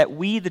appears that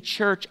we, the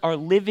church, are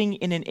living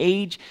in an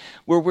age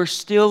where we're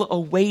still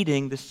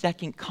awaiting the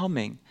second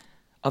coming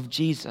of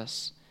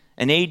Jesus,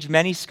 an age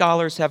many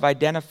scholars have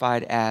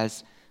identified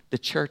as the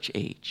church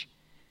age.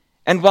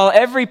 And while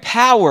every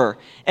power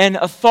and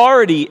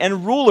authority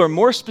and ruler,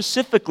 more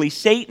specifically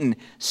Satan,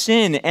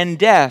 sin, and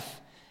death,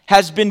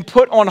 has been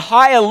put on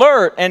high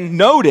alert and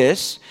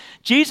notice,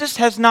 Jesus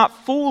has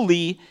not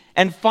fully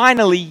and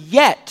finally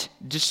yet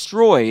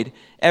destroyed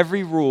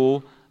every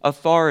rule,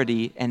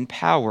 authority, and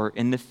power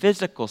in the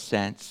physical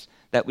sense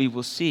that we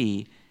will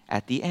see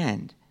at the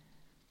end.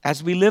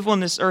 As we live on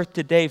this earth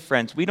today,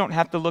 friends, we don't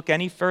have to look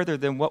any further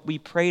than what we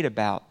prayed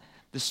about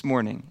this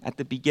morning at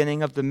the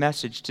beginning of the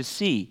message to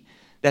see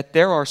that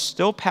there are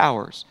still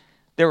powers,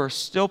 there are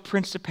still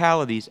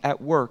principalities at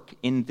work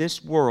in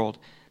this world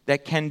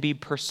that can be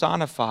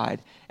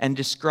personified and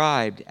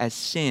described as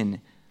sin,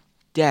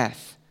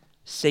 death,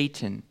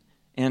 Satan,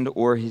 and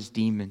or his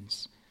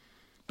demons.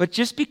 But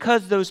just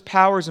because those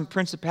powers and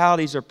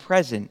principalities are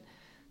present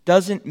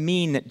doesn't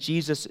mean that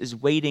Jesus is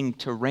waiting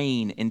to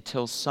reign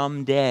until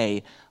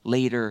someday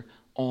later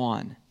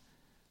on.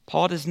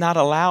 Paul does not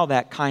allow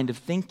that kind of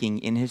thinking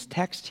in his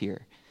text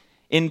here.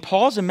 In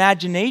Paul's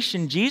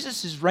imagination,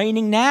 Jesus is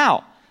reigning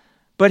now.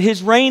 But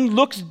his reign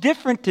looks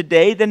different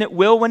today than it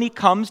will when he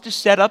comes to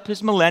set up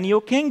his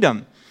millennial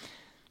kingdom.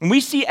 And we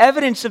see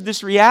evidence of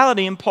this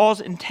reality in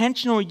Paul's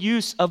intentional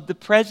use of the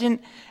present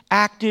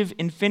active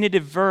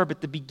infinitive verb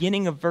at the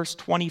beginning of verse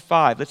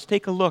 25. Let's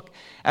take a look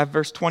at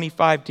verse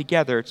 25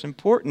 together. It's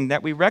important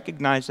that we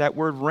recognize that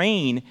word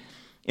reign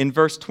in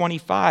verse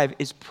 25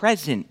 is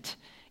present.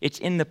 It's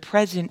in the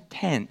present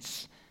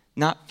tense,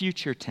 not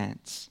future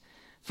tense.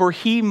 For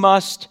he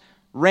must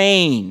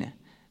reign,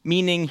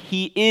 meaning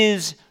he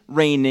is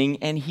reigning,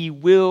 and he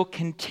will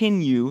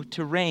continue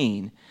to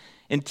reign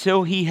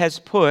until he has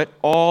put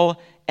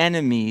all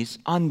enemies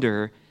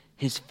under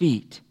his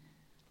feet.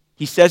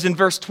 He says in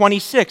verse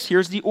 26,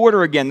 here's the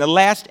order again. The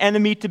last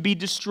enemy to be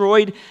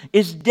destroyed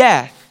is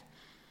death.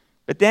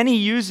 But then he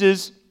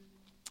uses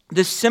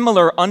this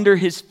similar under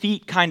his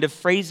feet kind of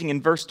phrasing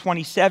in verse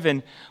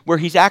 27, where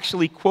he's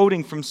actually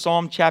quoting from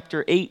Psalm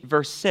chapter 8,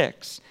 verse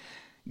 6.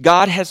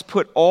 God has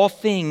put all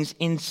things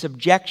in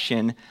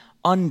subjection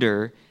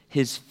under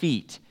his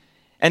feet.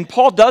 And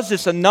Paul does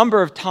this a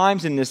number of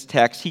times in this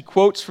text. He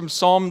quotes from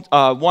Psalm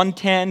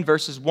 110,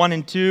 verses 1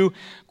 and 2,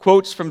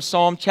 quotes from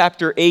Psalm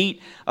chapter 8,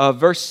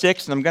 verse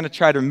 6, and I'm going to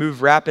try to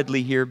move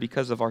rapidly here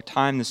because of our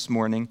time this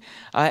morning.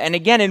 And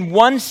again, in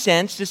one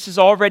sense, this has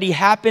already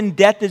happened.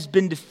 Death has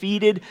been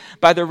defeated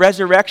by the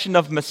resurrection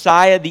of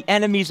Messiah. The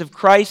enemies of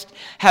Christ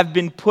have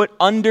been put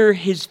under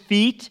his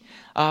feet.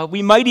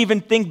 We might even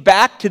think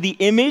back to the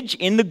image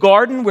in the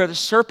garden where the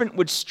serpent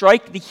would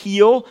strike the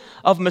heel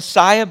of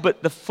Messiah,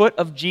 but the foot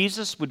of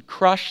Jesus would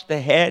crush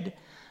the head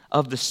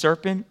of the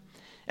serpent.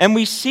 And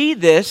we see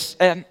this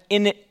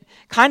in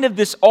kind of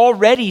this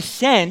already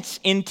sense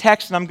in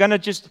text, and I'm going to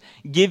just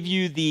give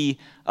you the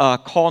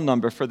call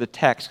number for the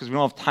text because we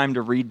don't have time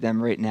to read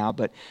them right now.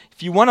 But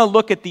if you want to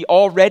look at the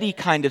already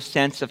kind of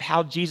sense of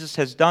how Jesus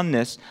has done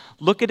this,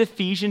 look at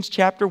Ephesians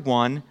chapter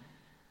 1,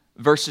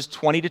 verses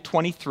 20 to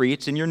 23.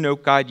 It's in your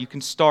note guide. You can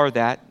star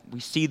that.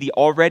 We see the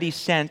already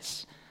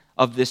sense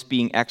of this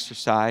being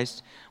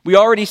exercised. We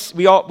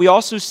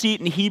also see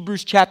it in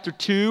Hebrews chapter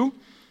 2,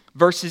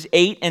 verses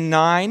 8 and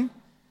 9.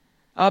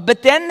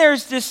 But then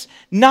there's this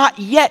not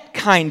yet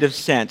kind of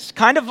sense,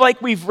 kind of like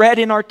we've read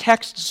in our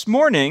text this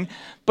morning,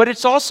 but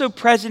it's also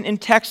present in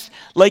texts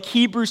like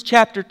Hebrews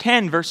chapter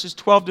 10, verses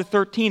 12 to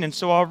 13, and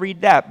so I'll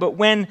read that. But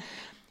when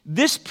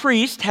this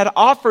priest had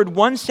offered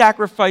one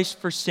sacrifice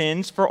for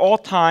sins for all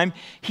time,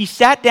 he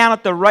sat down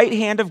at the right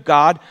hand of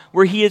God,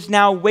 where he is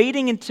now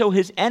waiting until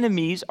his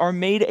enemies are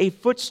made a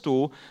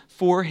footstool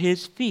for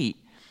his feet.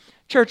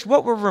 Church,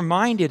 what we're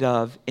reminded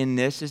of in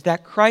this is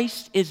that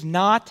Christ is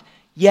not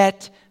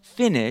yet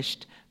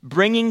finished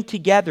bringing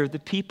together the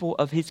people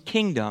of his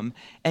kingdom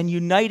and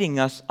uniting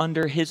us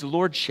under his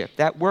lordship.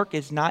 That work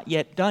is not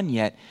yet done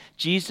yet.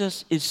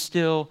 Jesus is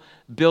still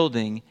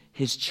building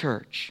his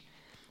church.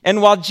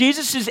 And while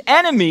Jesus'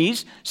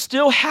 enemies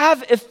still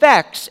have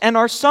effects and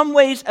are some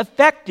ways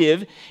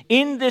effective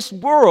in this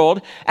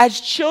world,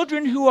 as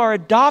children who are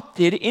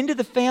adopted into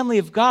the family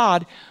of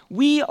God,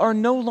 we are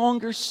no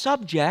longer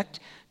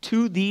subject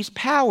to these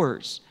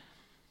powers.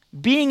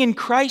 Being in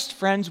Christ,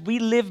 friends, we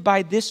live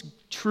by this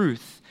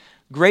truth.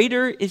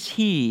 Greater is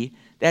he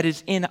that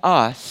is in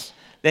us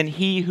than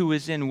he who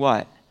is in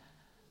what?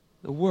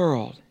 The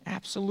world.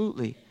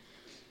 Absolutely.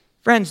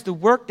 Friends, the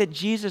work that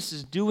Jesus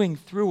is doing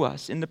through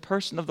us in the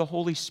person of the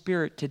Holy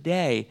Spirit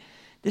today,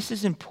 this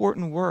is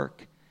important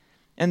work.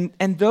 And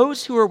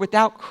those who are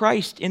without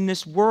Christ in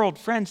this world,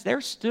 friends, they're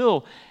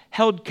still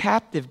held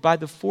captive by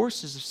the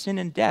forces of sin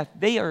and death.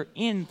 They are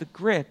in the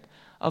grip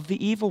of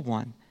the evil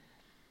one.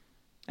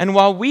 And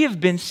while we have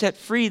been set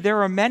free,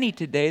 there are many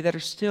today that are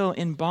still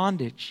in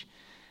bondage.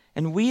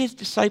 And we as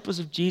disciples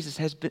of Jesus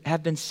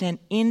have been sent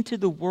into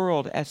the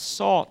world as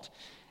salt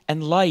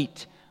and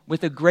light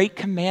with a great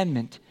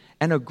commandment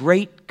and a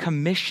great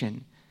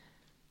commission.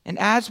 And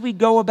as we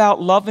go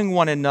about loving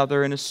one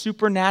another in a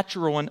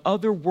supernatural and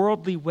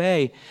otherworldly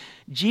way,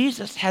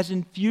 Jesus has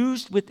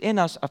infused within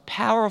us a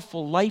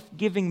powerful,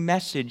 life-giving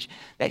message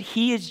that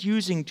he is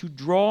using to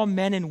draw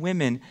men and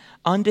women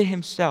unto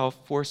himself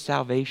for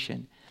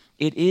salvation.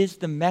 It is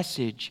the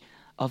message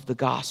of the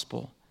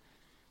gospel.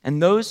 And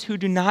those who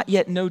do not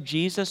yet know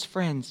Jesus,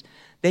 friends,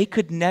 they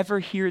could never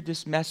hear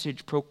this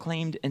message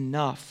proclaimed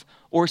enough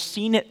or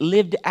seen it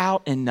lived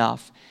out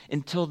enough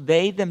until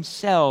they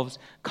themselves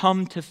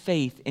come to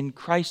faith in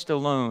Christ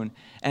alone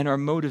and are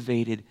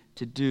motivated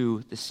to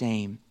do the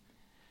same.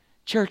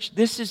 Church,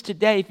 this is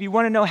today. If you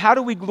want to know how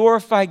do we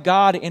glorify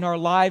God in our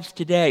lives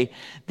today,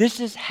 this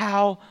is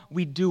how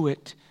we do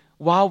it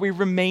while we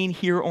remain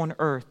here on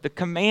earth. The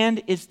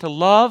command is to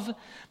love.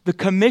 The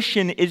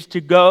commission is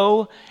to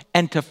go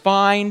and to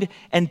find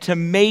and to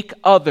make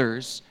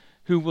others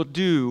who will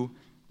do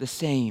the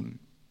same.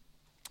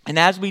 And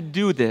as we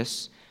do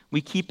this,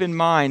 we keep in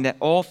mind that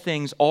all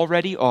things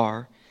already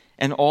are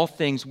and all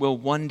things will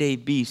one day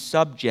be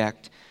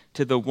subject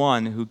to the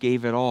one who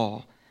gave it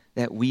all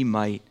that we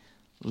might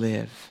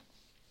live.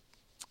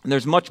 And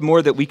there's much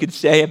more that we could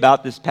say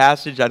about this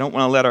passage. I don't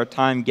want to let our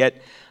time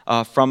get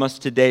from us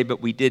today,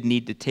 but we did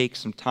need to take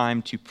some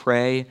time to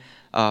pray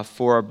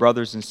for our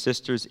brothers and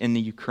sisters in the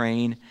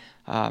Ukraine.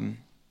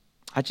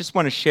 I just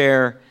want to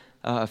share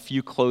a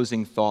few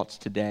closing thoughts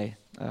today,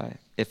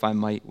 if I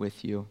might,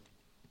 with you.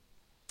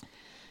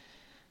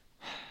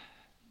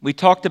 We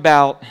talked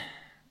about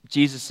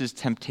Jesus'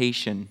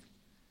 temptation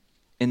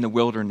in the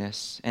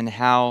wilderness and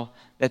how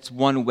that's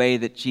one way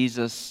that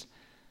Jesus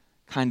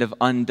kind of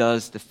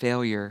undoes the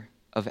failure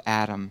of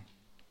Adam.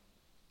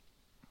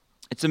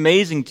 It's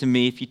amazing to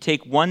me if you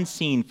take one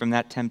scene from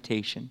that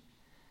temptation.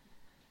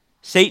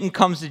 Satan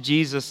comes to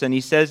Jesus and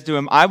he says to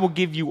him, I will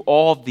give you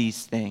all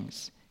these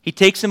things. He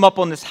takes him up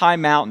on this high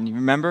mountain, you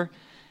remember?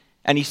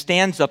 And he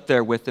stands up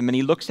there with him and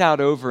he looks out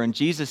over and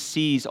Jesus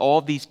sees all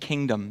these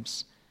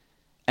kingdoms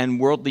and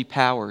worldly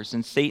powers.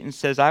 And Satan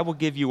says, I will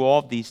give you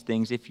all these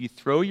things if you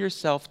throw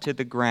yourself to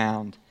the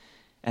ground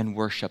and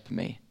worship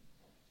me.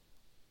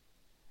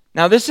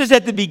 Now this is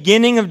at the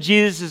beginning of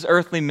Jesus'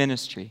 earthly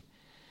ministry.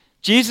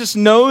 Jesus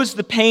knows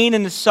the pain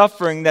and the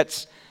suffering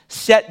that's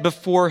set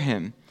before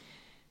him.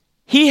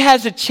 He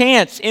has a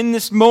chance in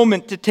this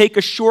moment to take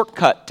a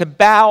shortcut, to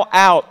bow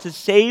out, to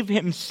save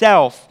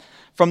himself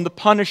from the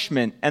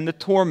punishment and the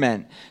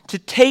torment, to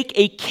take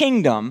a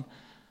kingdom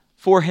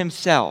for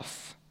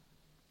himself.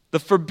 The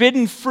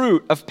forbidden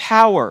fruit of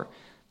power,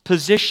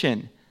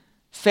 position,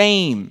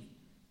 fame,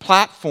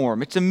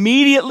 platform. It's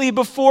immediately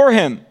before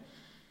him.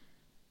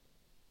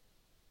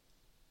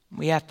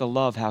 We have to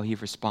love how he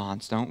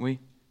responds, don't we?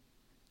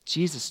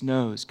 Jesus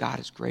knows God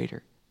is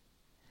greater.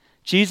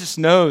 Jesus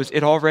knows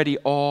it already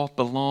all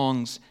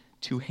belongs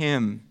to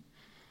him.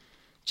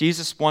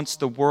 Jesus wants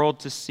the world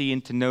to see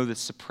and to know the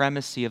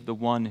supremacy of the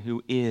one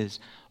who is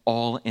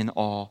all in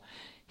all.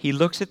 He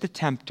looks at the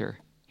tempter,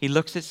 he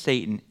looks at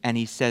Satan, and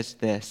he says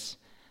this,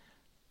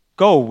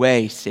 go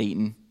away,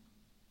 Satan.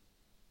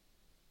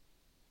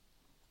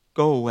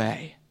 Go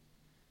away.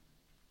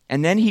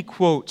 And then he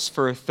quotes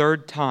for a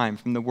third time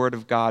from the Word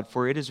of God,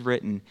 for it is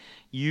written,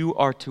 you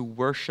are to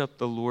worship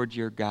the Lord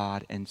your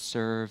God and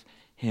serve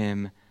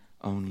him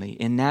only.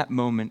 In that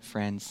moment,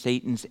 friends,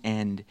 Satan's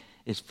end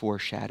is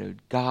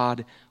foreshadowed.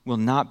 God will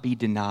not be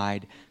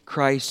denied.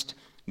 Christ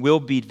will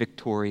be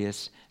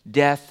victorious.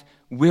 Death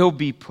will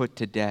be put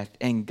to death.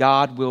 And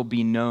God will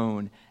be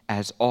known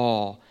as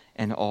all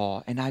and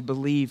all. And I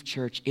believe,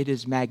 church, it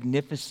is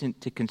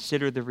magnificent to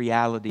consider the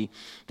reality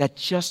that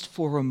just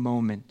for a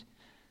moment,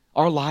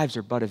 our lives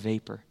are but a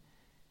vapor.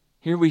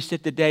 Here we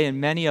sit today,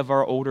 and many of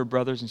our older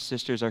brothers and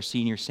sisters, our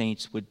senior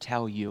saints, would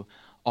tell you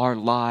our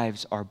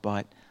lives are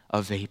but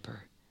a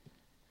vapor.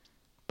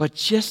 But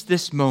just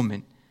this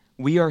moment,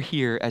 we are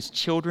here as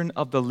children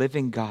of the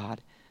living God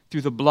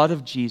through the blood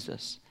of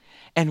Jesus.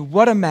 And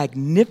what a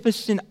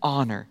magnificent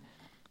honor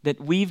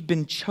that we've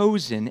been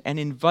chosen and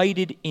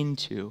invited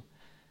into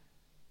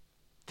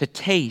to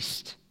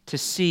taste, to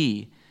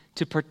see,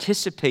 to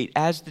participate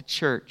as the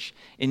church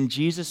in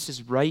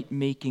Jesus'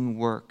 right-making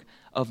work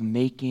of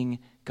making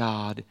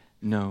God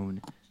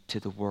known to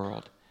the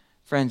world.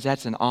 Friends,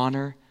 that's an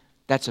honor,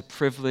 that's a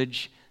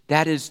privilege,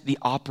 that is the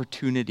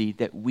opportunity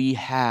that we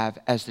have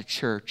as the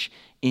church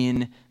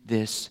in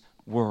this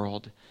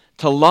world.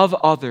 To love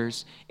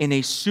others in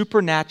a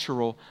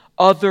supernatural,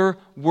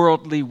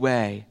 otherworldly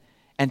way,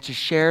 and to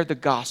share the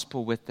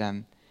gospel with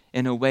them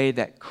in a way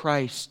that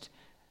Christ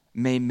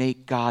may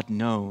make God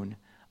known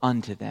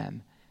unto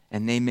them,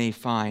 and they may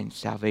find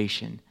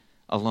salvation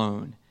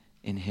alone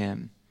in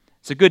him.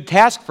 It's a good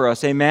task for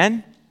us,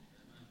 amen?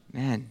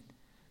 Amen.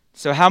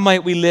 So how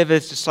might we live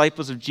as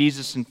disciples of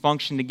Jesus and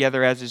function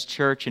together as his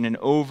church in an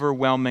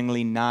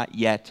overwhelmingly not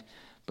yet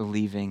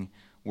believing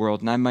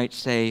world? And I might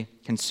say,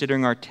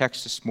 considering our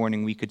text this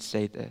morning, we could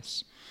say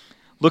this.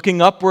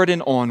 Looking upward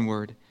and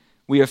onward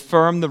we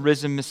affirm the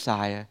risen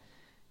Messiah.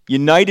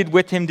 United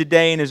with him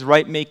today in his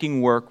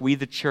right-making work, we,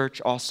 the church,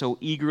 also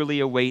eagerly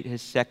await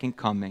his second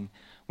coming,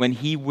 when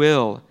he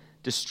will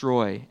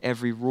destroy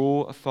every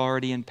rule,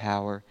 authority, and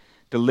power,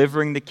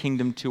 delivering the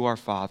kingdom to our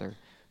Father,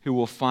 who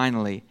will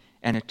finally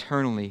and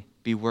eternally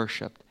be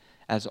worshipped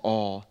as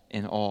all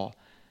in all.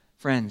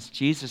 Friends,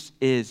 Jesus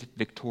is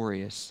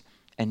victorious,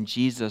 and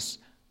Jesus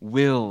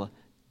will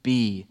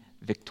be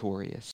victorious.